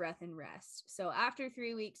hold their breath and rest. So after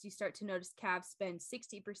 3 weeks, you start to notice calves spend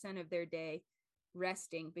 60% of their day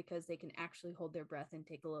resting because they can actually hold their breath and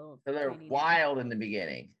take a little. So they're wild in the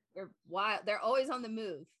beginning. They're wild. They're always on the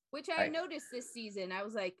move, which I noticed this season. I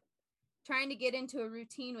was like trying to get into a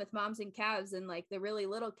routine with moms and calves, and like the really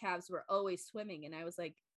little calves were always swimming. And I was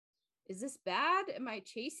like, is this bad? Am I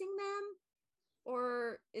chasing them?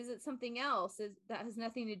 Or is it something else that has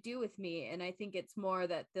nothing to do with me? And I think it's more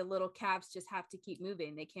that the little calves just have to keep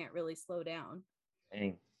moving. They can't really slow down.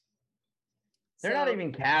 Dang. They're not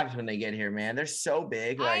even calves when they get here, man. They're so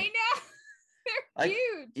big. Like, I know. They're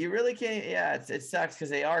huge. You really can't. Yeah, it sucks because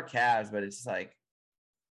they are calves, but it's like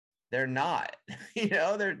they're not. You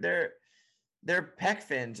know, their pec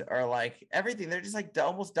fins are like everything. They're just like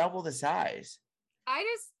almost double the size.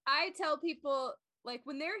 I tell people, like,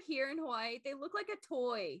 when they're here in Hawaii, they look like a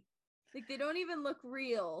toy. Like, they don't even look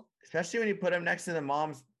real. Especially when you put them next to the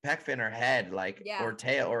mom's pec fin or head, like, or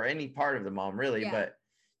tail, or any part of the mom, really. Yeah. But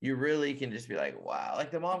you really can just be like, wow.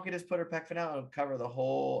 Like, the mom can just put her pec fin out and cover the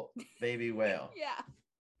whole baby whale. Yeah.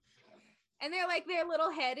 And they're like, their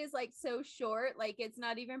little head is like so short, like it's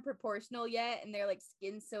not even proportional yet. And they're like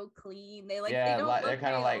skin so clean. They like, yeah, they're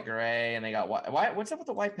kind of like gray, and they got white. What's up with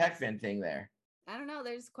the white pec fin thing there? I don't know.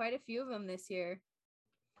 There's quite a few of them this year.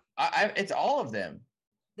 It's all of them.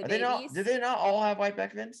 The babies? Did they not all have white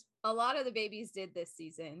pec fins? A lot of the babies did this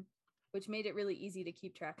season, which made it really easy to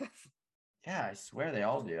keep track of. Yeah, I swear they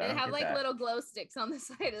all do. They have like little glow sticks on the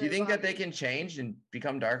side of their body. Do you think that they can change and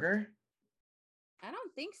become darker? I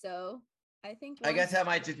don't think so. I guess that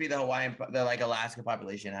might just be the like Alaska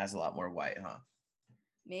population has a lot more white, huh?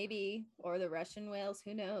 Maybe, or the Russian whales,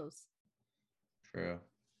 who knows? True.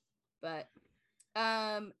 But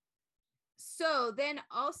so then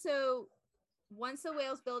also once the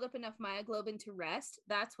whales build up enough myoglobin to rest,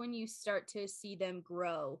 that's when you start to see them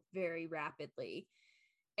grow very rapidly.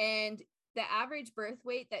 And the average birth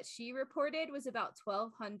weight that she reported was about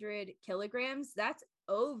 1,200 kilograms. That's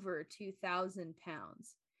over 2,000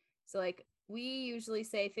 pounds. So like we usually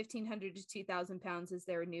say 1,500 to 2,000 pounds is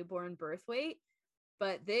their newborn birth weight.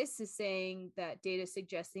 But this is saying that data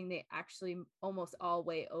suggesting they actually almost all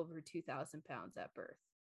weigh over 2,000 pounds at birth,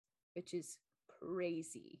 which is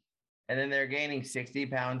crazy. And then they're gaining 60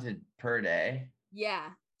 pounds per day. Yeah.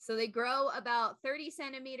 So they grow about 30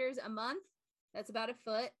 centimeters a month. That's about a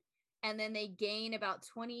foot. And then they gain about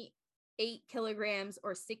 28 kilograms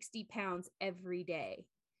or 60 pounds every day.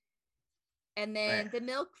 And then the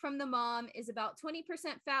milk from the mom is about 20%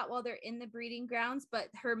 fat while they're in the breeding grounds, but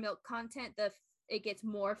her milk content, it gets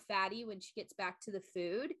more fatty when she gets back to the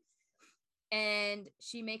food. And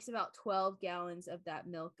she makes about 12 gallons of that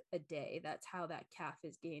milk a day. That's how that calf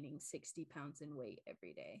is gaining 60 pounds in weight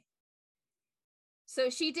every day. So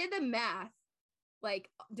she did the math like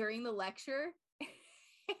during the lecture.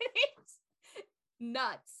 It's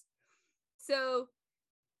nuts. So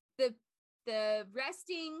the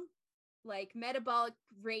resting like metabolic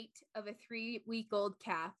rate of a 3-week-old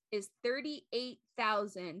calf is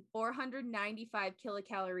 38,495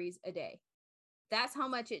 kilocalories a day. That's how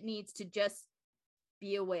much it needs to just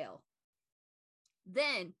be a whale.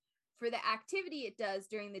 Then for the activity it does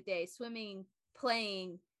during the day, swimming,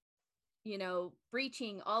 playing,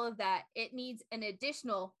 breaching, all of that, it needs an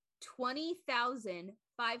additional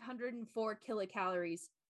 20,504 kilocalories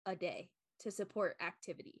a day to support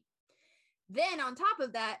activity. Then on top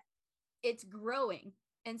of that, it's growing.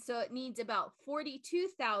 And so it needs about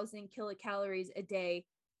 42,000 kilocalories a day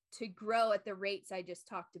to grow at the rates I just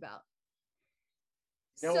talked about.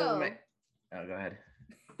 Go ahead.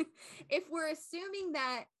 If we're assuming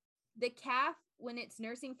that the calf, when it's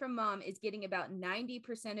nursing from mom, is getting about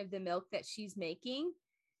 90% of the milk that she's making,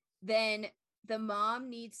 then the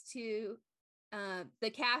mom needs to,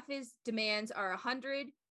 the calf's demands are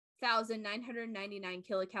 100,999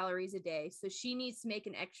 kilocalories a day. So she needs to make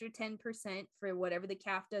an extra 10% for whatever the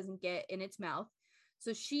calf doesn't get in its mouth.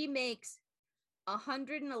 So she makes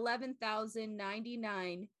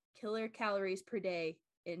 111,099 kilocalories per day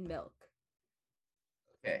in milk.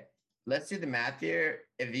 Okay, let's do the math here.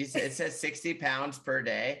 If it says 60 pounds per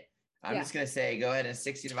day, I'm just going to say, go ahead and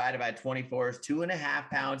 60 divided by 24 is 2.5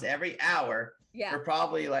 pounds every hour for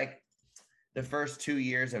probably like the first 2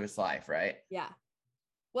 years of his life, right? Yeah.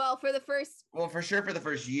 Well, for sure for the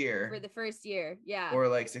first year. For the first year, yeah. Or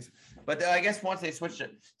like 6. But I guess once they switch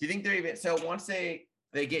it, do you think they're even, so once they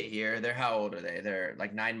get here, they're how old are they? They're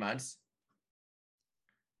like 9 months?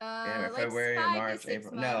 Like February, 5 March, to 6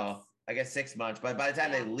 April. months. No, I guess 6 months. But by the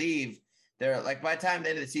time they leave, they're like, by the time the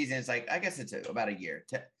end of the season, it's like, I guess it's about a year.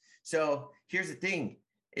 So here's the thing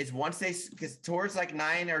is once because towards like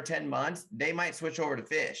 9 or 10 months, they might switch over to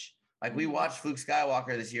fish. Like we watched Fluke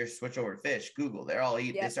Skywalker this year switch over to fish. Google, they're all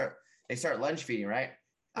eat. Yep. They start lunch feeding, right?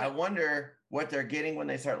 Yep. I wonder what they're getting when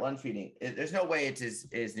they start lunch feeding. There's no way it's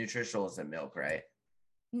as nutritional as the milk, right?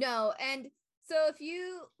 No. And so if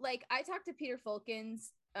you like, I talked to Peter Fulkins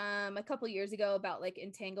a couple years ago about like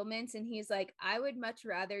entanglements, and he's like, I would much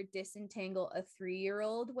rather disentangle a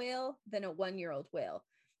 3-year-old whale than a 1-year-old whale,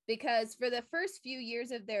 because for the first few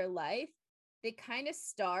years of their life, they kind of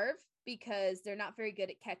starve because they're not very good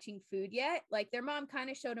at catching food yet. Like their mom kind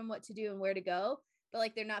of showed them what to do and where to go, but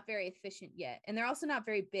like they're not very efficient yet. And they're also not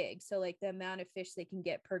very big. So like the amount of fish they can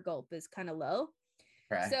get per gulp is kind of low.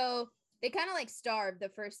 Right. So they kind of like starve the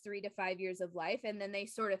first 3 to 5 years of life. And then they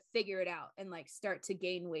sort of figure it out and like start to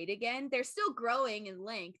gain weight again. They're still growing in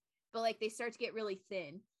length, but like they start to get really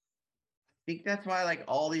thin. I think that's why like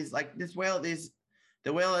all these, like this whale, the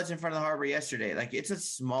whale that's in front of the harbor yesterday, like it's a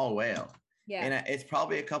small whale. Yeah. And it's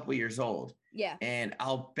probably a couple years old. Yeah. And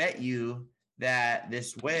I'll bet you that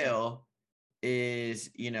this whale is,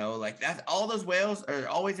 like that's all those whales are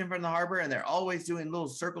always in front of the harbor and they're always doing little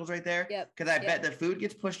circles right there. Yep. Because I bet the food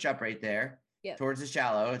gets pushed up right there towards the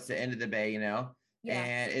shallow. It's the end of the bay, Yeah.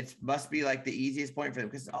 And it must be like the easiest point for them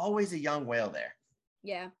because it's always a young whale there.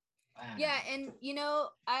 Yeah. Wow. Yeah. And,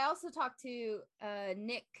 I also talked to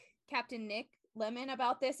Captain Nick Lemon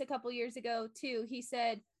about this a couple years ago too. He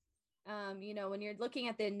said, when you're looking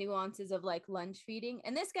at the nuances of like lunch feeding,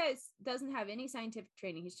 and this guy doesn't have any scientific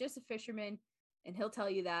training. He's just a fisherman and he'll tell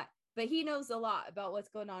you that, but he knows a lot about what's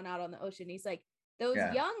going on out on the ocean. He's like, those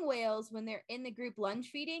young whales, when they're in the group lunch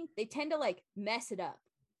feeding, they tend to like mess it up.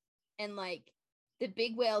 And like the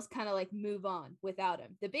big whales kind of like move on without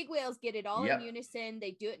him. The big whales get it all in unison.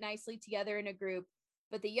 They do it nicely together in a group,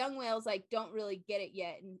 but the young whales like don't really get it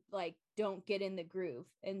yet and like don't get in the groove.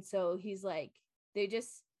 And so he's like, they're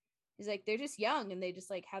just young and they just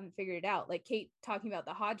like haven't figured it out. Like Kate talking about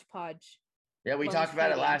the hodgepodge. Yeah, we talked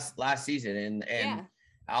about it last season, and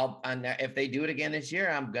if they do it again this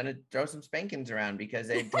year, I'm gonna throw some spankings around because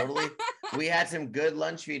they totally. We had some good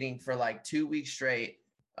lunch feeding for like 2 weeks straight,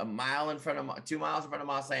 2 miles in front of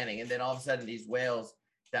Moss Landing, and then all of a sudden these whales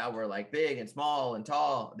that were like big and small and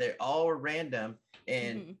tall, they all were random,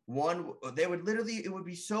 and it would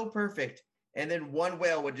be so perfect And then one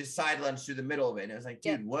whale would just side lunge through the middle of it. And it was like,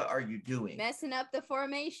 dude, what are you doing? Messing up the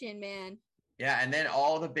formation, man. Yeah. And then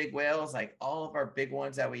all the big whales, like all of our big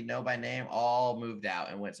ones that we know by name, all moved out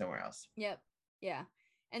and went somewhere else. Yep. Yeah.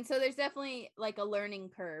 And so there's definitely like a learning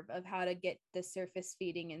curve of how to get the surface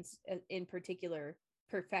feeding in particular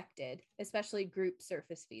perfected, especially group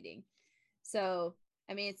surface feeding. So,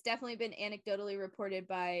 I mean, it's definitely been anecdotally reported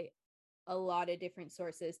by a lot of different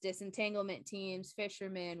sources, disentanglement teams,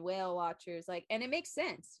 fishermen, whale watchers, like, and it makes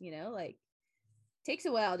sense, you know, like takes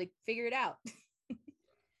a while to figure it out.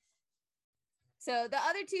 So the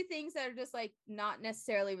other two things that are just like not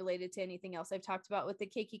necessarily related to anything else I've talked about with the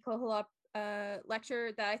Keiki Kohala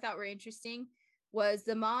lecture that I thought were interesting was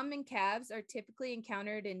the mom and calves are typically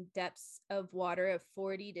encountered in depths of water of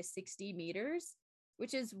 40 to 60 meters,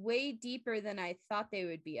 which is way deeper than I thought they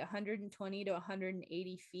would be, 120 to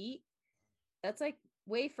 180 feet. That's like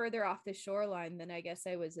way further off the shoreline than I guess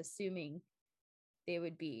I was assuming they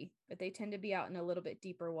would be, but they tend to be out in a little bit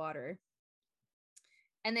deeper water.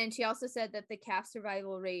 And then she also said that the calf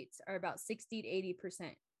survival rates are about 60 to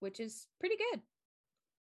 80%, which is pretty good.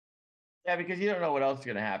 Yeah, because you don't know what else is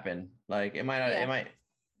going to happen. Like it might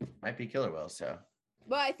be killer whales. So,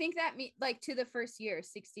 well, I think that like to the first year,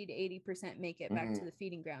 60 to 80% make it back to the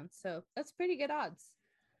feeding ground. So that's pretty good odds.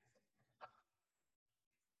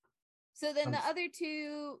 So then the other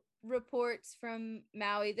two reports from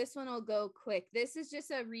Maui, this one will go quick. This is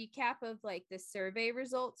just a recap of like the survey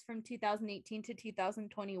results from 2018 to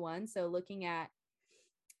 2021. So looking at,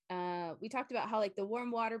 we talked about how like the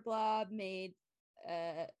warm water blob made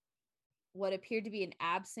what appeared to be an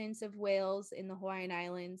absence of whales in the Hawaiian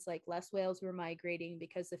Islands, like less whales were migrating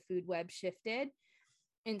because the food web shifted.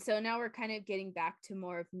 And so now we're kind of getting back to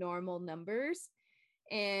more of normal numbers.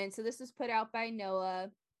 And so this was put out by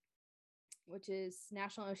NOAA, which is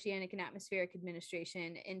National Oceanic and Atmospheric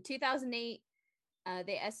Administration. In 2008,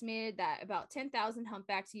 they estimated that about 10,000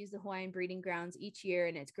 humpbacks use the Hawaiian breeding grounds each year,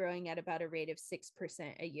 and it's growing at about a rate of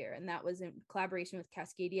 6% a year. And that was in collaboration with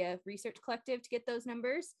Cascadia Research Collective to get those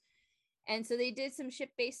numbers. And so they did some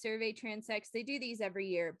ship-based survey transects. They do these every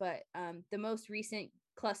year, but the most recent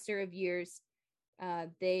cluster of years,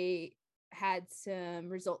 they had some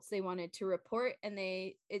results they wanted to report, and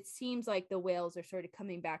it seems like the whales are sort of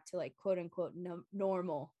coming back to like quote unquote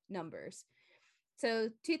normal numbers. So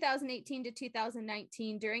 2018 to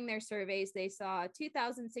 2019, during their surveys, they saw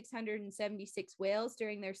 2,676 whales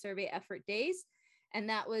during their survey effort days. And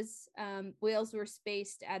that was whales were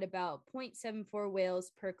spaced at about 0.74 whales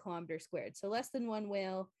per kilometer squared. So less than one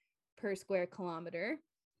whale per square kilometer.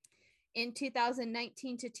 In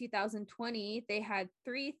 2019 to 2020, they had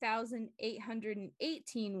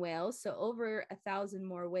 3,818 whales, so over 1,000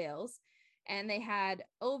 more whales, and they had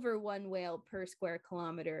over one whale per square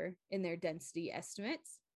kilometer in their density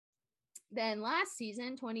estimates. Then last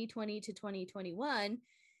season, 2020 to 2021,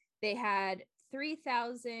 they had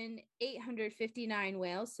 3,859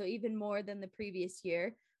 whales, so even more than the previous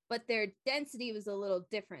year, but their density was a little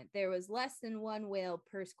different. There was less than one whale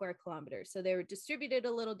per square kilometer. So they were distributed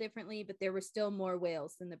a little differently, but there were still more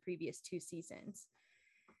whales than the previous two seasons.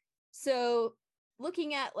 So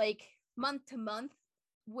looking at like month to month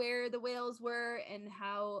where the whales were and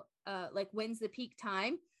how, like when's the peak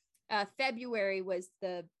time, February was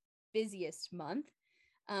the busiest month.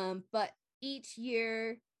 But each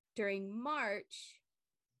year during March,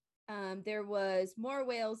 there was more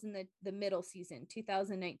whales in the middle season,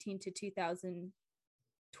 2019 to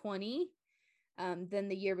 2020, than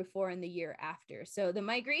the year before and the year after. So the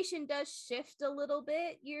migration does shift a little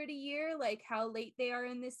bit year to year, like how late they are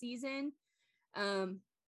in the season.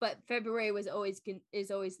 But February is always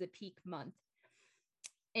the peak month.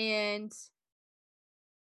 And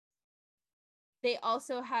they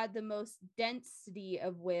also had the most density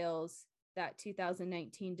of whales that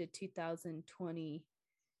 2019 to 2020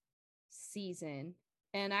 season.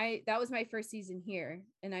 And that was my first season here.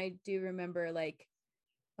 And I do remember like,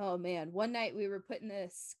 oh man, one night we were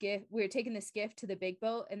taking the skiff to the big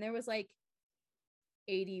boat, and there was like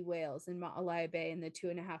 80 whales in Ma'alai Bay in the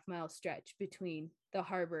 2.5 mile stretch between the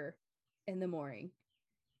harbor and the mooring.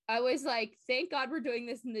 I was like, thank God we're doing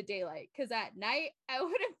this in the daylight, because at night I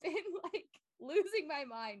would have been like losing my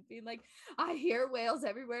mind, being like, I hear whales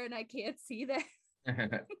everywhere and I can't see them.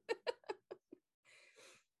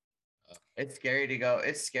 It's scary to go.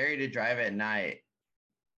 It's scary to drive at night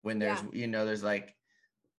when there's, there's like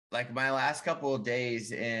my last couple of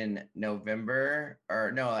days in November,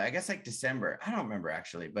 or no, I guess like December. I don't remember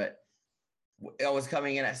actually, but I was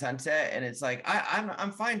coming in at sunset, and it's like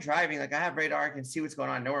I'm fine driving. Like I have radar, I can see what's going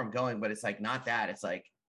on, I know where I'm going, but it's like not that. It's like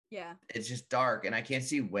Yeah. It's just dark and I can't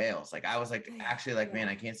see whales. Like I was like, actually like, man,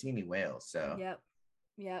 I can't see any whales. So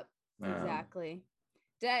Yep. Exactly.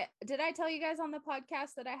 Did I tell you guys on the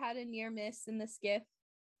podcast that I had a near miss in the skiff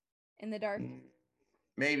in the dark?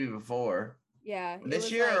 Maybe before. Yeah.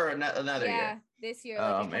 This year or another year? Yeah, this year,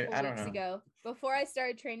 like a couple weeks ago. Before I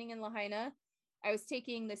started training in Lahaina, I was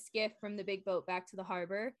taking the skiff from the big boat back to the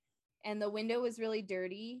harbor, and the window was really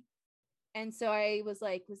dirty. And so I was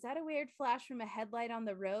like, was that a weird flash from a headlight on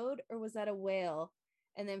the road, or was that a whale?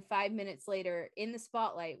 And then 5 minutes later, in the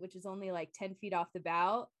spotlight, which is only like 10 feet off the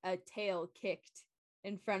bow, a tail kicked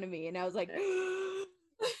in front of me. And I was like,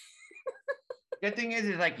 good thing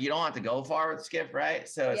is like you don't have to go far with skiff, right?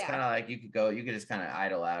 So it's kind of like you could just kind of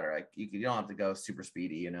idle out, or like you don't have to go super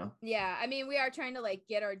speedy, you know? Yeah, I mean, we are trying to like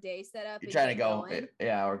get our day set up. You're trying to go,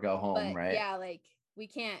 or go home, but, right? Yeah, like we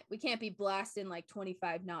can't be blasting like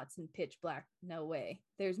 25 knots in pitch black. No way.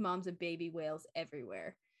 There's moms and baby whales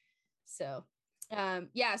everywhere. So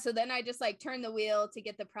so then I just like turned the wheel to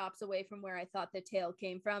get the props away from where I thought the tail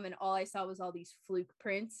came from, and all I saw was all these fluke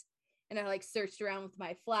prints. And I like searched around with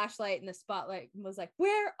my flashlight, and the spotlight was like,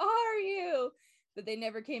 where are you? But they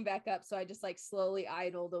never came back up. So I just like slowly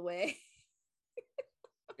idled away.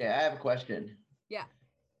 Yeah, I have a question. Yeah.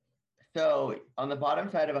 So on the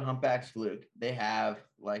bottom side of a humpback's fluke, they have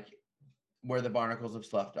like where the barnacles have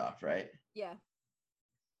sloughed off, right? Yeah.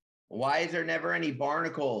 Why is there never any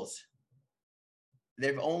barnacles?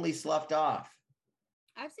 They've only sloughed off.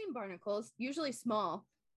 I've seen barnacles, usually small.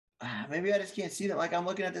 Maybe I just can't see them. Like I'm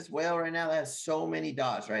looking at this whale right now that has so many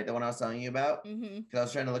dots, right? The one I was telling you about. Because I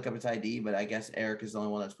was trying to look up its ID, but I guess Eric is the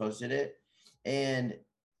only one that's posted it. And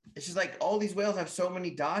it's just like all these whales have so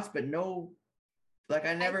many dots, but no, like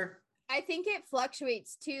I think it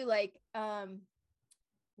fluctuates too. Like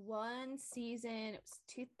one season, it was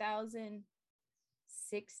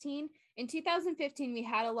 2016. In 2015, we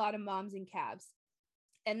had a lot of moms and calves.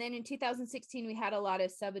 And then in 2016, we had a lot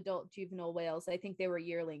of subadult juvenile whales. I think they were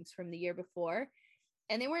yearlings from the year before.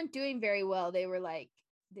 And they weren't doing very well. They were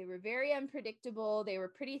very unpredictable. They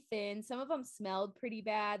were pretty thin. Some of them smelled pretty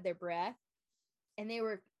bad, their breath. And they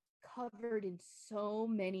were covered in so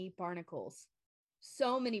many barnacles.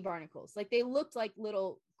 So many barnacles. Like they looked like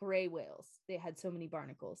little gray whales. They had so many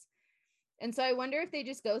barnacles. And so I wonder if they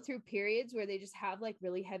just go through periods where they just have like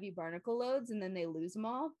really heavy barnacle loads and then they lose them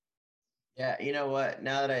all. Yeah, you know what?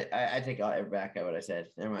 Now that I take back what I said.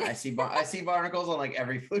 Never mind. I see barnacles on like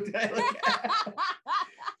every fluke that I look at.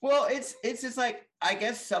 Well, it's just like I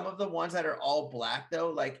guess some of the ones that are all black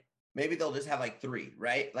though, like maybe they'll just have like 3,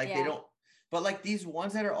 right? Like they don't. But like these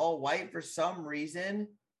ones that are all white for some reason,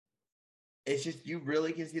 it's just you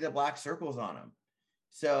really can see the black circles on them.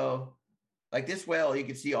 So like this whale, you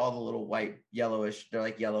can see all the little white, yellowish. They're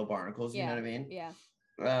like yellow barnacles. You know what I mean? Yeah.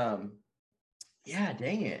 Yeah.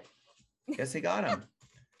 Dang it. Guess they got him.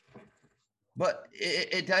 But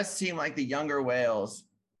it does seem like the younger whales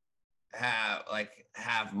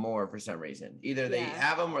have more for some reason. Either they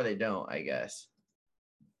have them or they don't, I guess.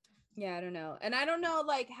 Yeah, I don't know. And I don't know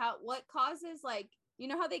like what causes like, you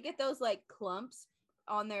know how they get those like clumps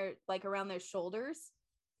on their like around their shoulders?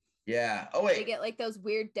 Yeah. Oh wait. They get like those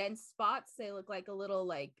weird dense spots. They look like a little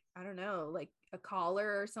like, I don't know, like a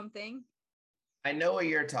collar or something. I know what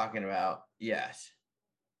you're talking about. Yes.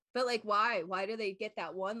 But like, why? Why do they get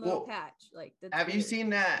that one little patch? Like, have weird. You seen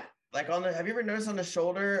that? Like have you ever noticed on the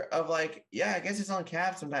shoulder of like, I guess it's on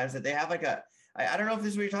calves sometimes that they have like I don't know if this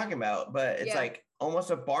is what you're talking about, but it's like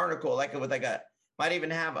almost a barnacle, like with like might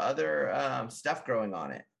even have other stuff growing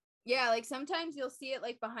on it. Yeah, like sometimes you'll see it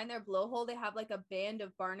like behind their blowhole, they have like a band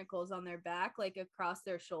of barnacles on their back, like across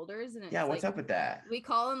their shoulders. And it's what's up with that? We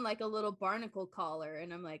call them like a little barnacle collar.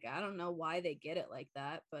 And I'm like, I don't know why they get it like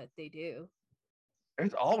that, but they do. I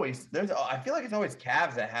feel like it's always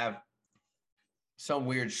calves that have some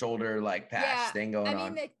weird shoulder like patch thing going on. I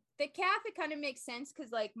mean, the calf, it kind of makes sense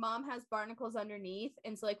because like mom has barnacles underneath.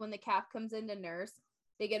 And so like when the calf comes in to nurse,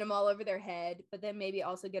 they get them all over their head, but then maybe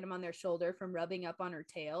also get them on their shoulder from rubbing up on her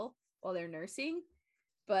tail while they're nursing.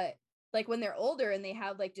 But like when they're older and they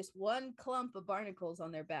have like just one clump of barnacles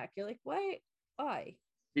on their back, you're like, why?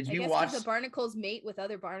 Did you watch the barnacles mate with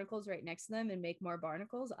other barnacles right next to them and make more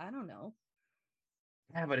barnacles? I don't know.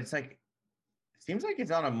 Yeah, but it's like, it seems like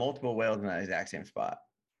it's on a multiple whales in that exact same spot.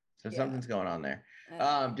 So something's going on there.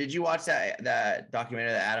 Did you watch that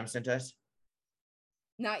documentary that Adam sent us?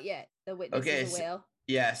 Not yet. The Witness of the Whale.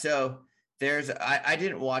 Yeah. So I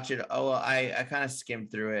didn't watch it. Oh, I kind of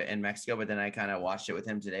skimmed through it in Mexico, but then I kind of watched it with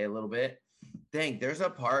him today a little bit. Dang, there's a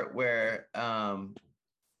part where,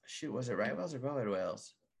 was it right whales or bowhead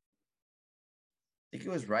whales? I think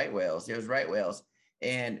it was right whales. It was right whales.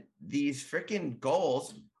 And these freaking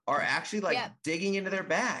gulls are actually like digging into their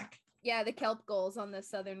back. Yeah, the kelp gulls on the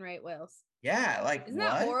southern right whales. Yeah, like isn't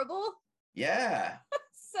that horrible? Yeah.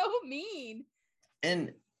 So mean.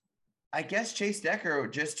 And I guess Chase Decker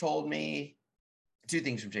just told me 2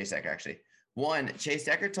 things from Chase Decker, actually. One, Chase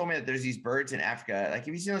Decker told me that there's these birds in Africa. Like,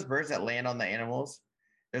 have you seen those birds that land on the animals?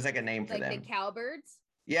 There's like a name for them. Like the cowbirds?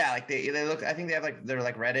 Yeah, like they look, I think they have like, they're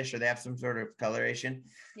like reddish or they have some sort of coloration.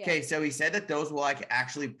 Yeah. Okay, so he said that those will like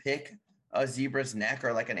actually pick a zebra's neck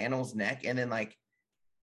or like an animal's neck and then like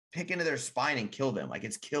pick into their spine and kill them. Like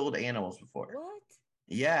it's killed animals before. What?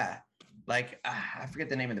 Yeah. Like, I forget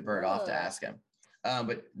the name of the bird. I'll have to ask him.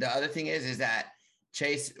 But the other thing is that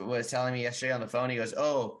Chase was telling me yesterday on the phone, he goes,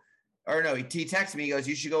 he texted me, he goes,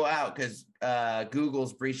 you should go out because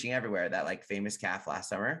Google's breaching everywhere, that like famous calf last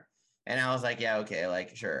summer. And I was like, yeah, okay,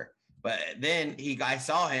 like sure. But then I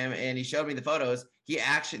saw him and he showed me the photos. They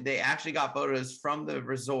actually got photos from the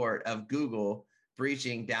resort of Google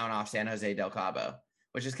breaching down off San Jose del Cabo,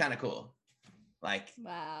 which is kind of cool. Like,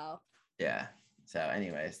 wow. Yeah. So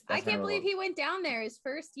anyways, I can't believe he went down there his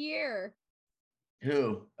first year.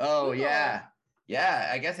 Who? Oh, Google. Yeah.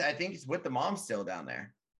 Yeah. I think it's with the mom still down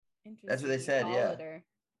there. Interesting. That's what they said. Yeah.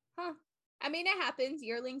 Huh. I mean, it happens.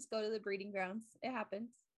 Yearlings go to the breeding grounds. It happens.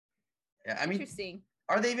 Yeah. I mean, interesting.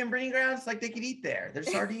 Are they even breeding grounds? Like they could eat there.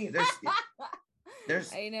 There's sardines.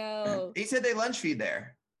 There's. I know. He said they lunch feed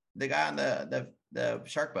there. The guy on the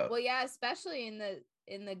shark boat. Well, yeah, especially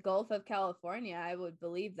in the Gulf of California, I would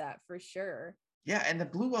believe that for sure. Yeah, and the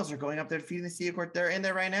blue whales are going up there feeding the sea court. They're in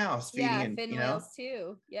there right now, feeding. Fin whales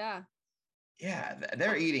too. Yeah. Yeah,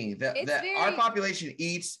 they're eating. Our population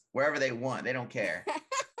eats wherever they want. They don't care.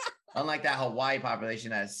 Unlike that Hawaii population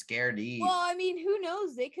that is scared to eat. Well, I mean, who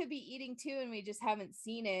knows? They could be eating too, and we just haven't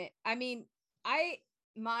seen it. I mean,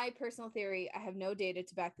 my personal theory, I have no data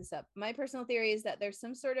to back this up. My personal theory is that there's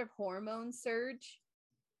some sort of hormone surge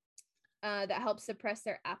that helps suppress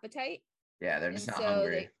their appetite. Yeah, they're just not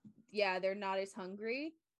hungry. They're not as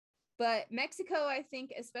hungry. But Mexico, I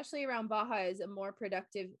think, especially around Baja, is a more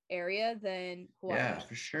productive area than Hawaii. Yeah,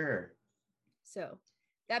 for sure. So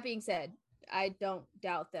that being said, I don't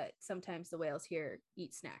doubt that sometimes the whales here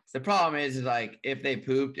eat snacks. The problem is like if they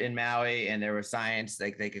pooped in Maui and there was science,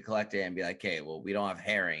 like they could collect it and be like, okay, well, we don't have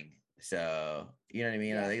herring. So, you know what I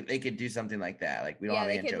mean? Yeah. They could do something like that. Like we don't have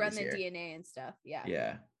anchovies here. Yeah, they could run the DNA and stuff. Yeah.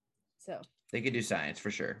 Yeah. So they could do science for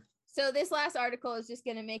sure. So this last article is just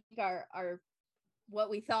going to make our what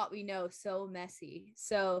we thought we know so messy.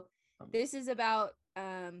 So this is about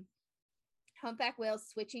humpback whales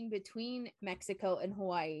switching between Mexico and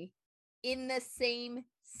Hawaii in the same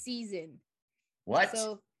season. What?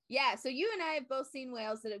 So yeah, so you and I have both seen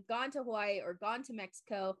whales that have gone to Hawaii or gone to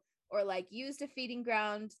Mexico or like used a feeding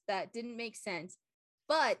ground that didn't make sense.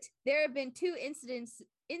 But there have been 2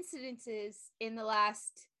 incidences in the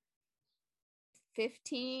last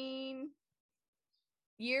 15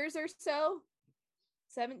 years or so,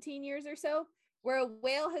 17 years or so, where a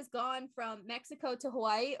whale has gone from Mexico to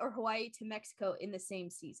Hawaii or Hawaii to Mexico in the same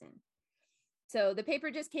season. So the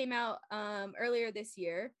paper just came out earlier this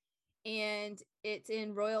year, and it's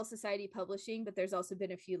in Royal Society Publishing, but there's also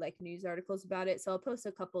been a few like news articles about it. So I'll post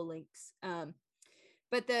a couple links.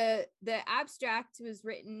 But the abstract was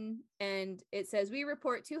written and it says, we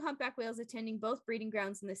report 2 humpback whales attending both breeding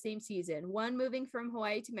grounds in the same season, one moving from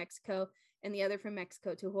Hawaii to Mexico and the other from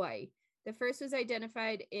Mexico to Hawaii. The first was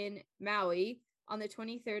identified in Maui on the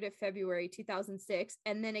 23rd of February, 2006.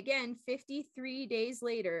 And then again, 53 days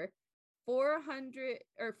later,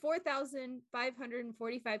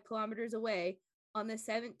 4,545 kilometers away on the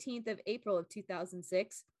 17th of April of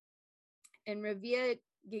 2006 in Revilla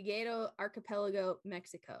Gigedo Archipelago,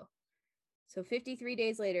 Mexico. So 53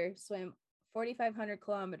 days later, swam 4,500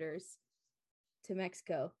 kilometers to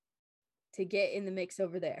Mexico to get in the mix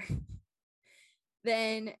over there.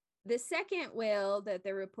 Then the second whale that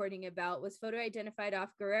they're reporting about was photo identified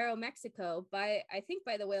off Guerrero, Mexico by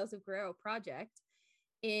the Whales of Guerrero Project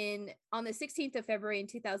on the 16th of February in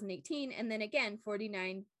 2018. And then again,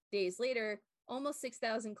 49 days later, almost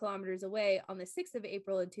 6,000 kilometers away on the 6th of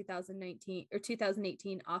April in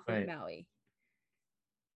 2018 off of Maui.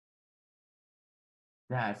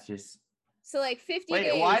 That's just... So like 50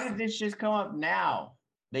 days. Why did this just come up now?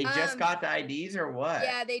 They just got the IDs or what?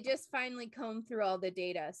 Yeah, they just finally combed through all the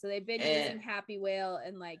data. So they've been using Happy Whale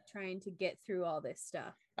and like trying to get through all this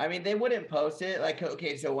stuff. I mean, they wouldn't post it. Like,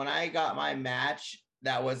 okay, so when I got my match,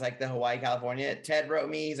 that was like the Hawaii, California, Ted wrote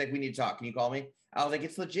me. He's like, we need to talk. Can you call me? I was like,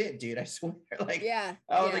 it's legit, dude. I swear. Like, yeah.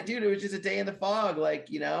 I was like, dude, it was just a day in the fog. Like,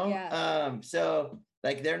 you know? Yeah. So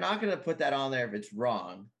like, they're not going to put that on there if it's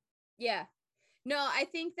wrong. Yeah. No, I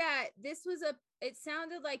think that this was it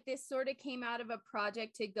sounded like this sort of came out of a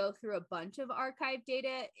project to go through a bunch of archive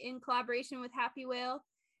data in collaboration with Happy Whale.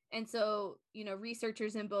 And so,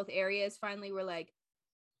 researchers in both areas finally were like,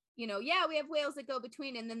 yeah, we have whales that go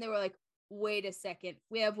between. And then they were like, wait a second,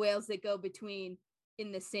 we have whales that go between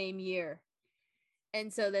in the same year.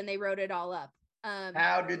 And so then they wrote it all up.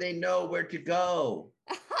 How do they know where to go?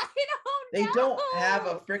 I don't They know. don't have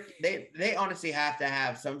a they honestly have to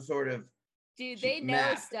have some sort of they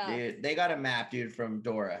know stuff. Dude, they got a map, dude, from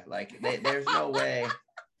Dora. Like there's no way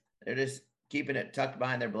they're just keeping it tucked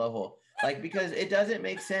behind their blowhole. Like, because it doesn't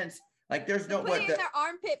make sense. Like, there's no put it in their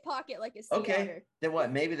armpit pocket like a sea otter. Then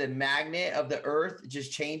what? Maybe the magnet of the Earth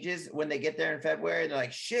just changes when they get there in February. They're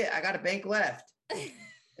like, shit, I got a bank left,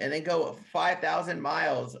 and then go 5,000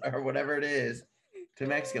 miles or whatever it is to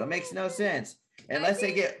Mexico. It makes no sense unless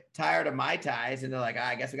they get tired of Mai Tais and they're like,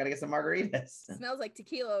 I guess we got to get some margaritas. Smells like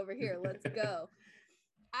tequila over here. Let's go.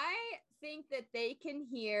 I think that they can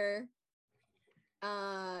hear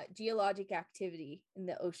geologic activity in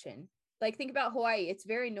the ocean. Like, think about Hawaii. It's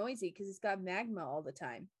very noisy because it's got magma all the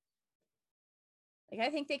time. Like,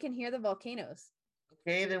 I think they can hear the volcanoes.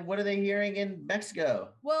 Okay, then what are they hearing in Mexico?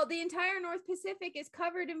 Well, the entire North Pacific is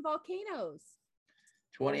covered in volcanoes.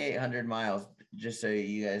 2,800 miles, just so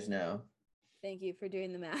you guys know. Thank you for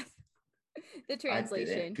doing the math. The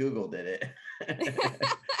translation. Google did it.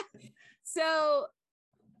 So,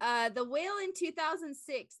 the whale in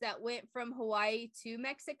 2006 that went from Hawaii to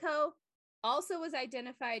Mexico also was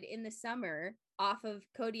identified in the summer off of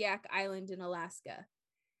Kodiak Island in Alaska.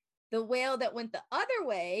 The whale that went the other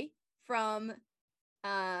way from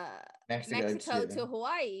Mexico to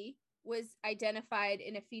Hawaii was identified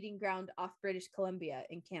in a feeding ground off British Columbia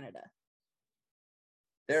in Canada.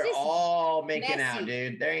 They're all making out,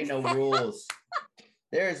 dude. There ain't no rules.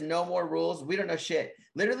 There is no more rules. We don't know shit.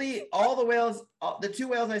 Literally, all the whales, the two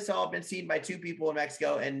whales I saw have been seen by two people in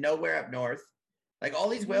Mexico and nowhere up north. Like, all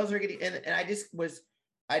these whales are getting, and I just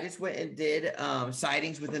went and did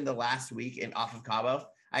sightings within the last week and off of Cabo.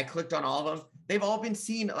 I clicked on all of them. They've all been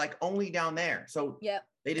seen like only down there. So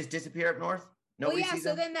they just disappear up north. Nobody sees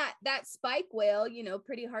them. Then that spike whale,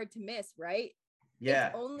 pretty hard to miss, right? Yeah.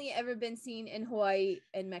 It's only ever been seen in Hawaii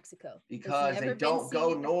and Mexico. Because they don't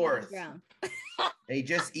go north. They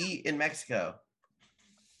just eat in Mexico.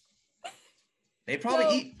 They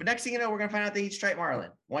probably eat, but next thing you know, we're going to find out they eat striped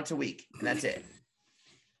marlin once a week, and that's it.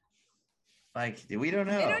 Like, we don't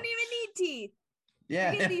know. They don't even need teeth.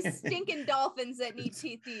 Yeah. Look at these stinking dolphins that need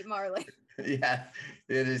teeth to eat marlin. Yeah.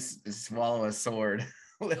 It is swallow a sword,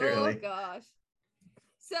 literally. Oh, gosh.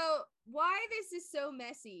 So why this is so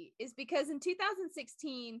messy is because in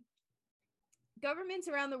 2016, governments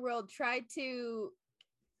around the world tried to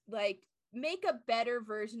make a better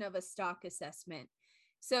version of a stock assessment.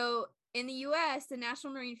 So in the US, the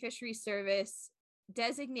National Marine Fisheries Service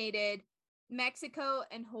designated Mexico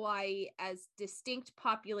and Hawaii as distinct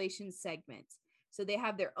population segments. So they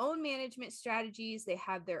have their own management strategies, they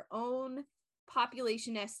have their own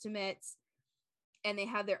population estimates, and they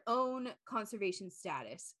have their own conservation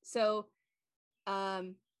status. So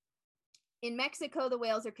in Mexico, the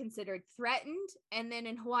whales are considered threatened, and then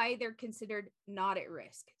in Hawaii, they're considered not at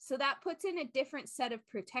risk. So that puts in a different set of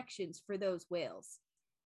protections for those whales.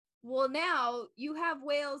 Well, now you have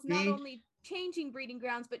whales not only changing breeding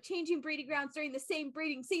grounds, but changing breeding grounds during the same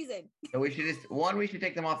breeding season. So we should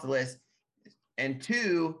take them off the list. And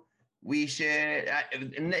two, we should,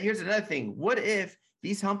 and here's another thing. What if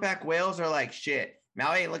these humpback whales are like, shit,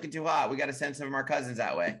 Maui ain't looking too hot. We got to send some of our cousins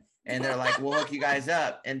that way. And they're like, we'll hook you guys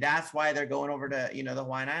up. And that's why they're going over to, the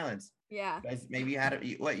Hawaiian Islands. Yeah. Guys, maybe you had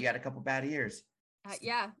a couple bad years.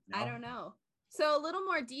 Yeah, no? I don't know. So a little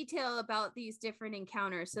more detail about these different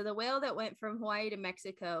encounters. So the whale that went from Hawaii to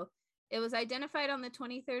Mexico, it was identified on the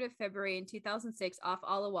 23rd of February in 2006 off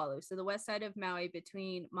Alawalu, so the west side of Maui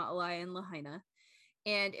between Ma'alai and Lahaina.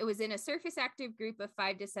 And it was in a surface active group of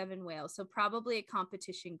 5 to 7 whales, so probably a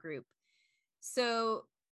competition group. So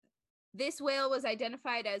this whale was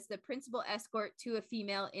identified as the principal escort to a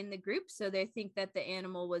female in the group, so they think that the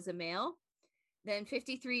animal was a male. Then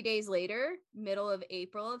 53 days later, middle of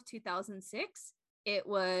April of 2006, it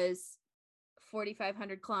was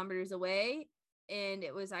 4,500 kilometers away, and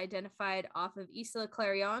it was identified off of Isla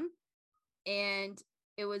Clarion, and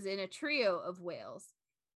it was in a trio of whales.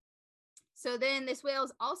 So then this whale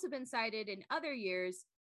has also been sighted in other years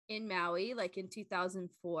in Maui, like in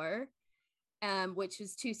 2004, which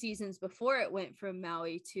was 2 seasons before it went from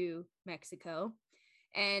Maui to Mexico.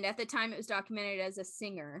 And at the time, it was documented as a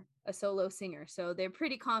singer, a solo singer. So they're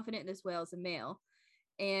pretty confident this whale is a male.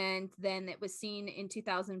 And then it was seen in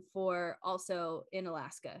 2004 also in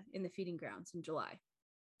Alaska in the feeding grounds in July.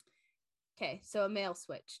 Okay, so a male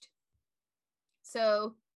switched.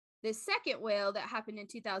 So the second whale that happened in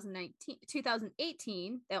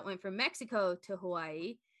 2018 that went from Mexico to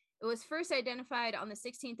Hawaii, it was first identified on the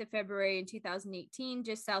 16th of February in 2018,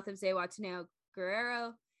 just south of Zihuatanejo,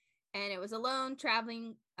 Guerrero. And it was alone,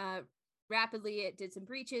 traveling rapidly. It did some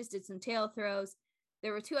breaches, did some tail throws.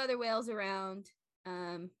 There were 2 other whales around,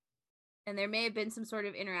 and there may have been some sort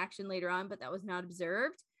of interaction later on, but that was not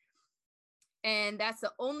observed. And that's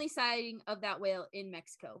the only sighting of that whale in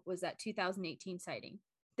Mexico, was that 2018 sighting.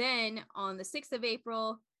 Then on the 6th of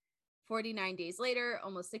April, 49 days later,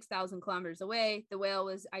 almost 6,000 kilometers away, the whale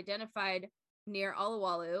was identified near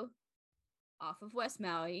Alawalu off of West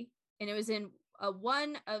Maui. And it was in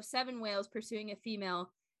one of 7 whales pursuing a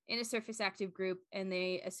female in a surface active group. And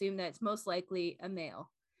they assume that it's most likely a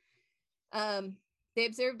male. They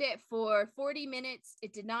observed it for 40 minutes.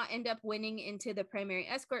 It did not end up winning into the primary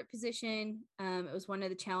escort position. It was one of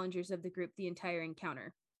the challengers of the group the entire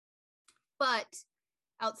encounter. But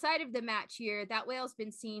outside of the match year, that whale's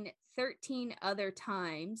been seen 13 other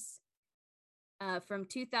times from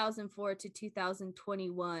 2004 to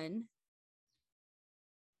 2021.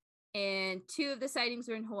 And 2 of the sightings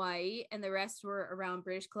were in Hawaii, and the rest were around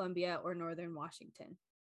British Columbia or northern Washington.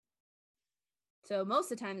 So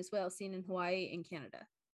most of the time, this whale is seen in Hawaii and Canada.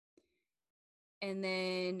 And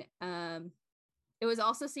then it was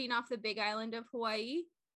also seen off the Big Island of Hawaii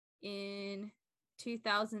in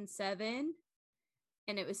 2007.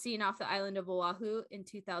 And it was seen off the island of Oahu in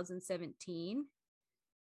 2017.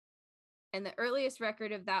 And the earliest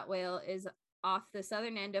record of that whale is off the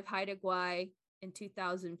southern end of Haida Gwaii in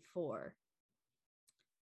 2004.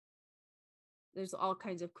 There's all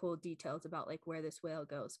kinds of cool details about like where this whale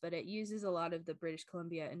goes, but it uses a lot of the British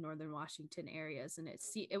Columbia and northern Washington areas, and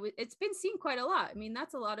it's been seen quite a lot. I mean,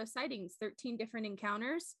 that's a lot of sightings, 13 different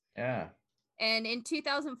encounters. Yeah. And in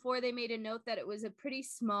 2004, they made a note that it was a pretty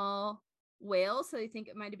small whale, so they think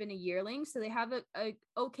it might have been a yearling. So they have a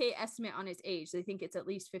okay estimate on its age. They think it's at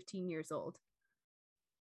least 15 years old.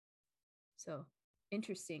 So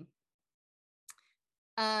interesting.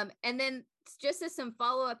 And then just as some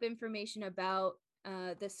follow-up information about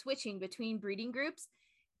the switching between breeding groups,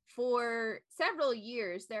 for several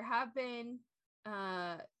years, there have been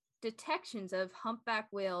detections of humpback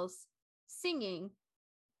whales singing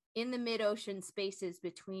in the mid-ocean spaces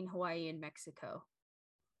between Hawaii and Mexico.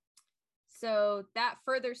 So that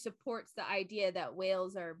further supports the idea that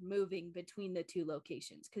whales are moving between the 2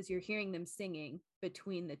 locations, because you're hearing them singing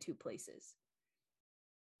between the 2 places.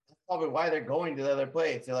 That's probably why they're going to the other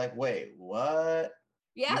place. They're like, wait, what?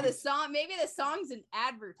 Yeah, maybe the song's an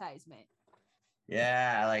advertisement.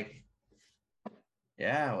 Yeah,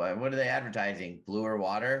 what are they advertising? Bluer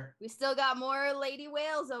water? We still got more lady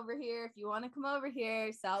whales over here. If you want to come over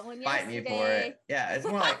here, saw one Fight yesterday. me for it. Yeah, it's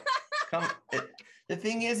more like, the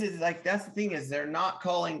thing is like, that's the thing is they're not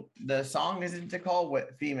calling, the song isn't to call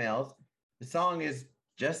females. The song is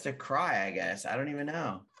just a cry, I guess. I don't even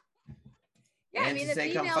know. Yeah, I mean, the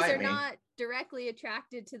females are not directly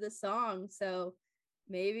attracted to the song, so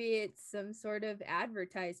maybe it's some sort of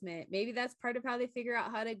advertisement. Maybe that's part of how they figure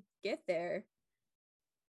out how to get there.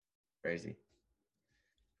 Crazy.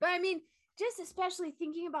 But I mean, just especially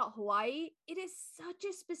thinking about Hawaii, it is such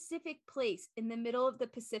a specific place in the middle of the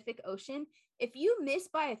Pacific Ocean. If you miss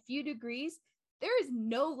by a few degrees, there is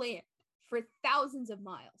no land for thousands of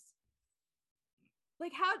miles.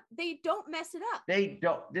 Like, how they don't mess it up. They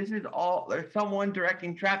don't. There's someone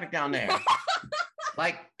directing traffic down there.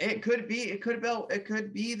 Like, it could be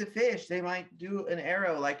the fish. They might do an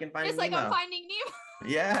arrow like in Finding Nemo. Just like I'm Finding Nemo.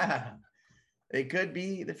 Yeah. It could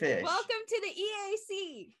be the fish. Welcome to the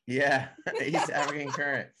EAC. Yeah. East African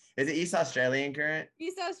Current. Is it East Australian Current?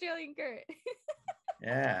 East Australian Current.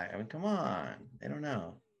 Yeah. I mean, come on. They don't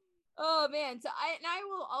know. Oh, man. So I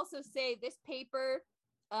will also say this paper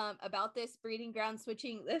about this breeding ground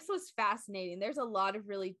switching, this was fascinating. There's a lot of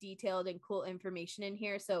really detailed and cool information in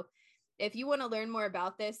here. So if you want to learn more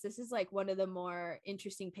about this is like one of the more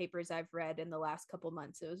interesting papers I've read in the last couple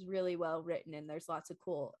months. It was really well written, and there's lots of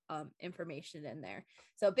cool information in there.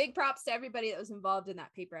 So big props to everybody that was involved in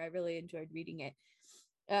that paper. I really enjoyed reading it.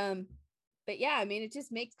 But yeah, I mean, it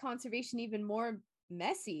just makes conservation even more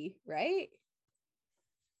messy, right?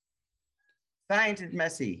 Science is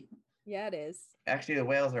messy. Yeah, it is. Actually, the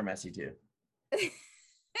whales are messy too.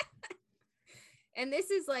 And this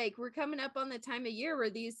is like, we're coming up on the time of year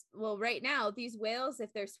where right now, these whales,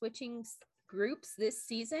 if they're switching groups this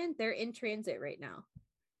season, they're in transit right now.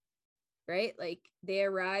 Right? Like, they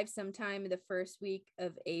arrive sometime in the first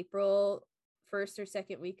or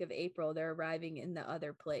second week of April, they're arriving in the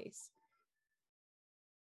other place.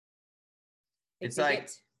 It's like,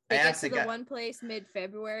 They get to the one place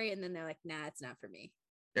mid-February, and then they're like, nah, it's not for me.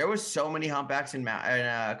 There was so many humpbacks in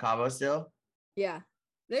Cabo still. Yeah.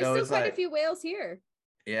 There's still quite a few whales here.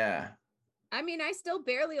 Yeah. I mean, I still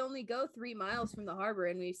barely only go 3 miles from the harbor,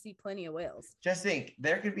 and we see plenty of whales. Just think,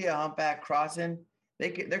 there could be a humpback crossing. There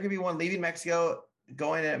could be one leaving Mexico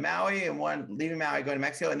going to Maui and one leaving Maui going to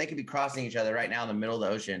Mexico, and they could be crossing each other right now in the middle of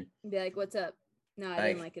the ocean. Be like, what's up? No, I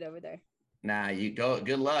didn't like it over there. Nah, you go.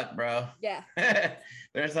 Good luck, bro. Yeah.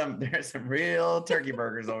 there's some real turkey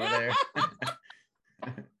burgers over there.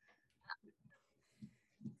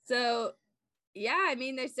 So, yeah, I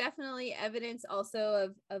mean, there's definitely evidence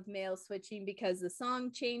also of males switching because the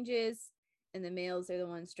song changes and the males are the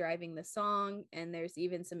ones driving the song. And there's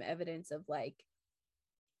even some evidence of like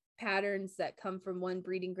patterns that come from one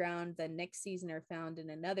breeding ground the next season are found in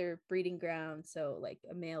another breeding ground. So like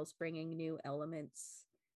a male's bringing new elements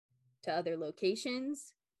to other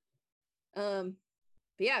locations.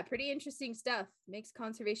 But yeah, pretty interesting stuff. Makes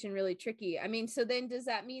conservation really tricky. I mean, so then does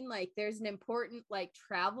that mean like there's an important like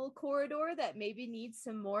travel corridor that maybe needs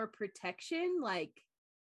some more protection? Like,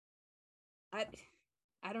 I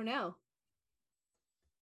don't know.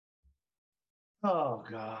 Oh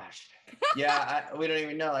gosh. Yeah, we don't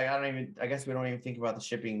even know. Like, I guess we don't even think about the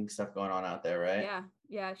shipping stuff going on out there, right?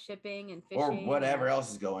 Yeah, shipping and fishing. Or whatever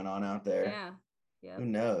else is going on out there. Yeah. Who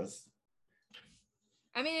knows?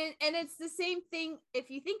 I mean, and it's the same thing. If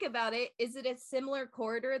you think about it, is it a similar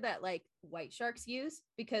corridor that like white sharks use?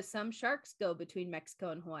 Because some sharks go between Mexico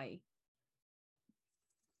and Hawaii.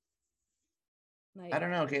 Like, I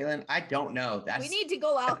don't know, Caitlin. I don't know. We need to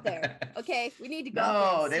go out there. Okay. We need to go.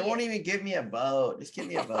 No, they won't even give me a boat. Just give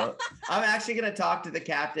me a boat. I'm actually going to talk to the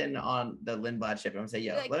captain on the Lindblad ship. I'm going to say,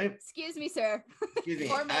 yo, like, let me. Excuse me, sir. Excuse me.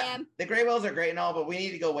 Or ma'am. The gray whales are great and all, but we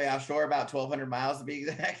need to go way offshore, about 1,200 miles to be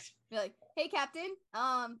exact. You're like, hey, captain.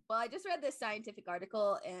 Well, I just read this scientific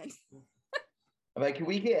article and. I'm like, can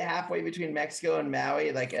we get halfway between Mexico and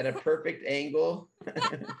Maui, like at a perfect angle?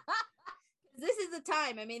 This is the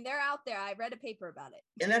time. I mean, they're out there. I read a paper about it.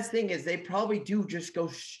 And that's the thing is they probably do just go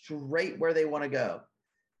straight where they want to go.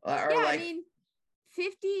 I mean,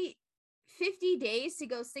 50 days to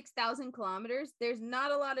go 6,000 kilometers. There's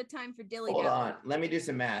not a lot of time for dilly. Hold on. Let me do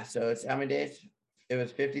some math. So it's how many days? It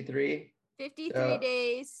was 53. 53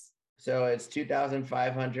 days. So it's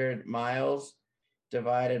 2,500 miles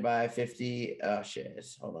divided by 50. Oh, shit.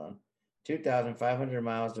 Hold on. 2,500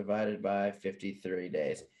 miles divided by 53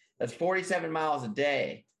 days. That's 47 miles a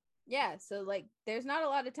day. Yeah, so like there's not a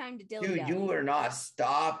lot of time to dilly. Dude, you are not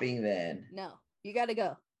stopping then. No, you got to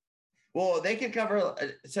go. Well, they could cover.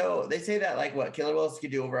 So they say that like what killer whales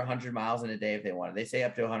could do over 100 miles in a day if they wanted. They say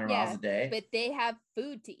up to 100 miles a day. But they have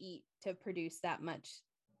food to eat to produce that much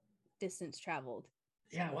distance traveled.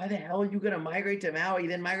 Yeah, why the hell are you going to migrate to Maui,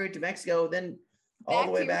 then migrate to Mexico, then all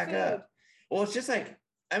the way back up? Well, it's just like,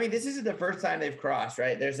 I mean, this isn't the first time they've crossed,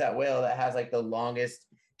 right? There's that whale that has like the longest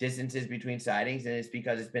distances between sightings, and it's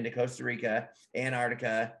because it's been to Costa Rica,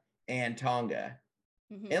 Antarctica, and Tonga.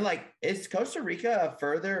 Mm-hmm. And like, is Costa Rica a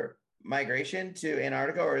further migration to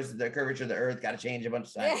Antarctica, or is the curvature of the earth got to change a bunch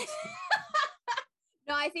of sightings?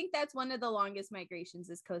 No, I think that's one of the longest migrations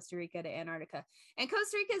is Costa Rica to Antarctica. And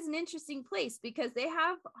Costa Rica is an interesting place because they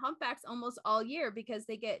have humpbacks almost all year because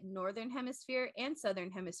they get northern hemisphere and southern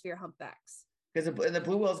hemisphere humpbacks. Because the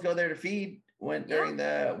blue whales go there to feed during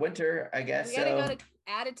the winter, I guess. We gotta go to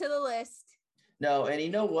add it to the list. No, and you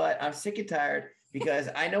know what? I'm sick and tired because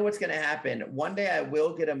I know what's going to happen. One day I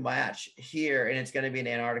will get a match here, and it's going to be an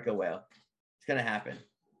Antarctica whale. It's going to happen.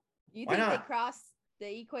 You think they cross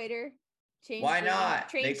the equator? Why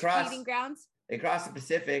not? They cross feeding grounds. They cross the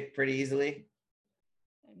Pacific pretty easily.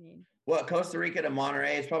 I mean, what, Costa Rica to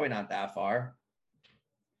Monterey? It's probably not that far.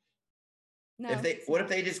 No, what if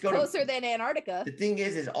they just go closer than Antarctica? The thing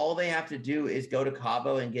is all they have to do is go to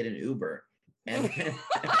Cabo and get an Uber. And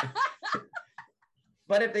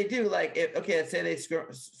but if they do, like, let's say they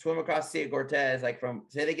swim across Sea of Cortez, like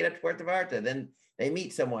say they get up to Puerto Vallarta, then they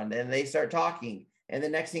meet someone, then they start talking, and the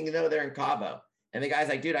next thing you know, they're in Cabo, and the guy's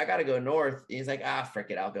like, "Dude, I got to go north." And he's like,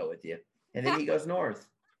 "Frick it, I'll go with you," and then he goes north.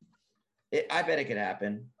 I bet it could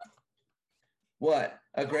happen. What?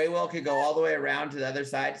 A gray whale could go all the way around to the other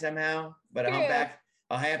side somehow, but a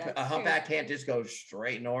humpback can't just go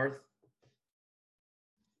straight north.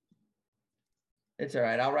 It's all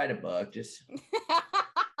right. I'll write a book. Just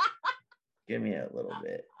give me a little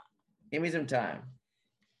bit. Give me some time.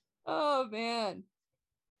 Oh, man.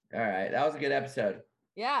 All right. That was a good episode.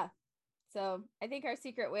 Yeah. So I think our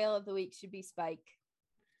secret whale of the week should be Spike.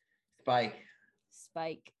 Spike.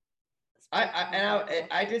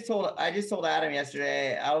 I just told Adam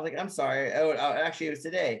yesterday. I was like, I'm sorry. Oh, actually, it was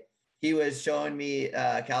today. he was showing me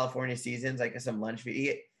California seasons, like some lunch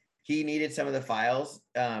video. He needed some of the files.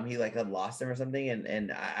 He like had lost them or something,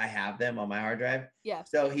 and I have them on my hard drive. Yeah.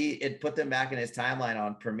 So he had put them back in his timeline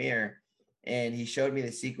on Premiere, and he showed me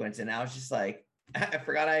the sequence, and I was just like, I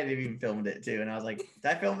forgot I had even filmed it too, and I was like, did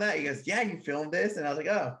I film that? He goes, yeah, you filmed this, and I was like,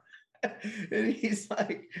 oh, and he's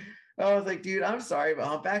like, I was like, dude, I'm sorry, but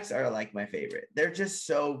humpbacks are like my favorite. They're just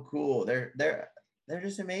so cool. They're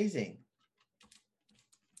just amazing.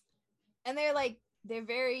 And they're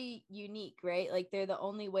very unique, right? Like they're the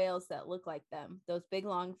only whales that look like them. Those big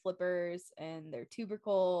long flippers and their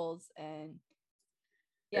tubercles, and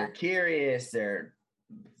they're curious, they're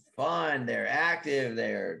fun, they're active,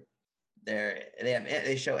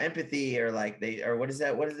 they show empathy, or like what is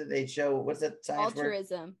it they show? What's that science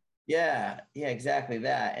altruism word? Yeah, exactly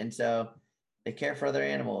that. And so they care for other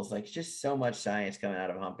animals. Like just so much science coming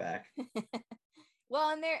out of humpback.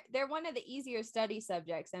 Well, and they're one of the easier study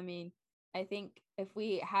subjects. I mean, I think if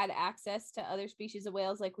we had access to other species of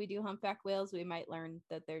whales like we do humpback whales, we might learn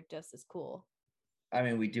that they're just as cool. I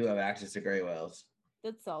mean, we do have access to gray whales.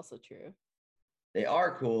 That's also true. They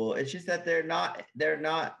are cool. It's just that they're not,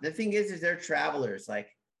 the thing is they're travelers. Like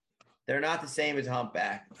they're not the same as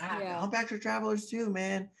humpback. Humpbacks are travelers too,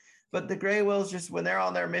 man. But the gray whales, just when they're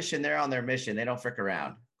on their mission, they're on their mission. They don't frick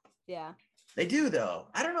around. Yeah. They do though.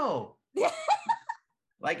 I don't know.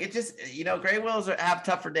 Like it just, gray whales have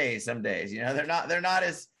tougher days some days. They're not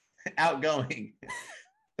as outgoing.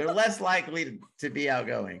 They're less likely to be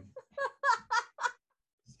outgoing.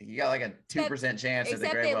 You got like a 2% chance that the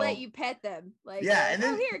gray they whale let you pet them. Like, and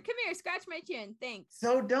then, here, come here, scratch my chin. Thanks.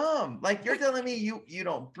 So dumb. Like you're telling me you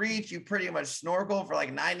don't breach, you pretty much snorkel for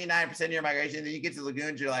like 99% of your migration. Then you get to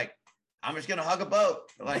lagoons, you're like, I'm just gonna hug a boat.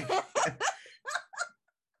 Like,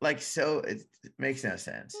 so it makes no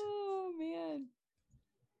sense. Oh man.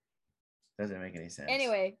 Doesn't make any sense.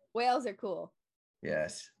 Anyway, whales are cool.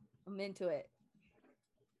 Yes. I'm into it.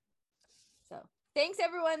 So thanks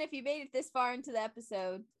everyone if you made it this far into the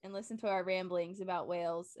episode and listened to our ramblings about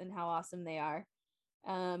whales and how awesome they are.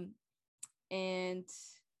 And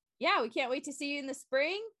yeah, we can't wait to see you in the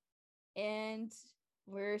spring. And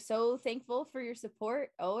we're so thankful for your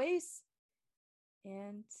support always.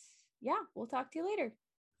 And yeah, we'll talk to you later.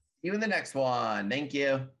 See you in the next one. Thank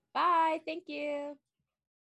you. Bye. Thank you.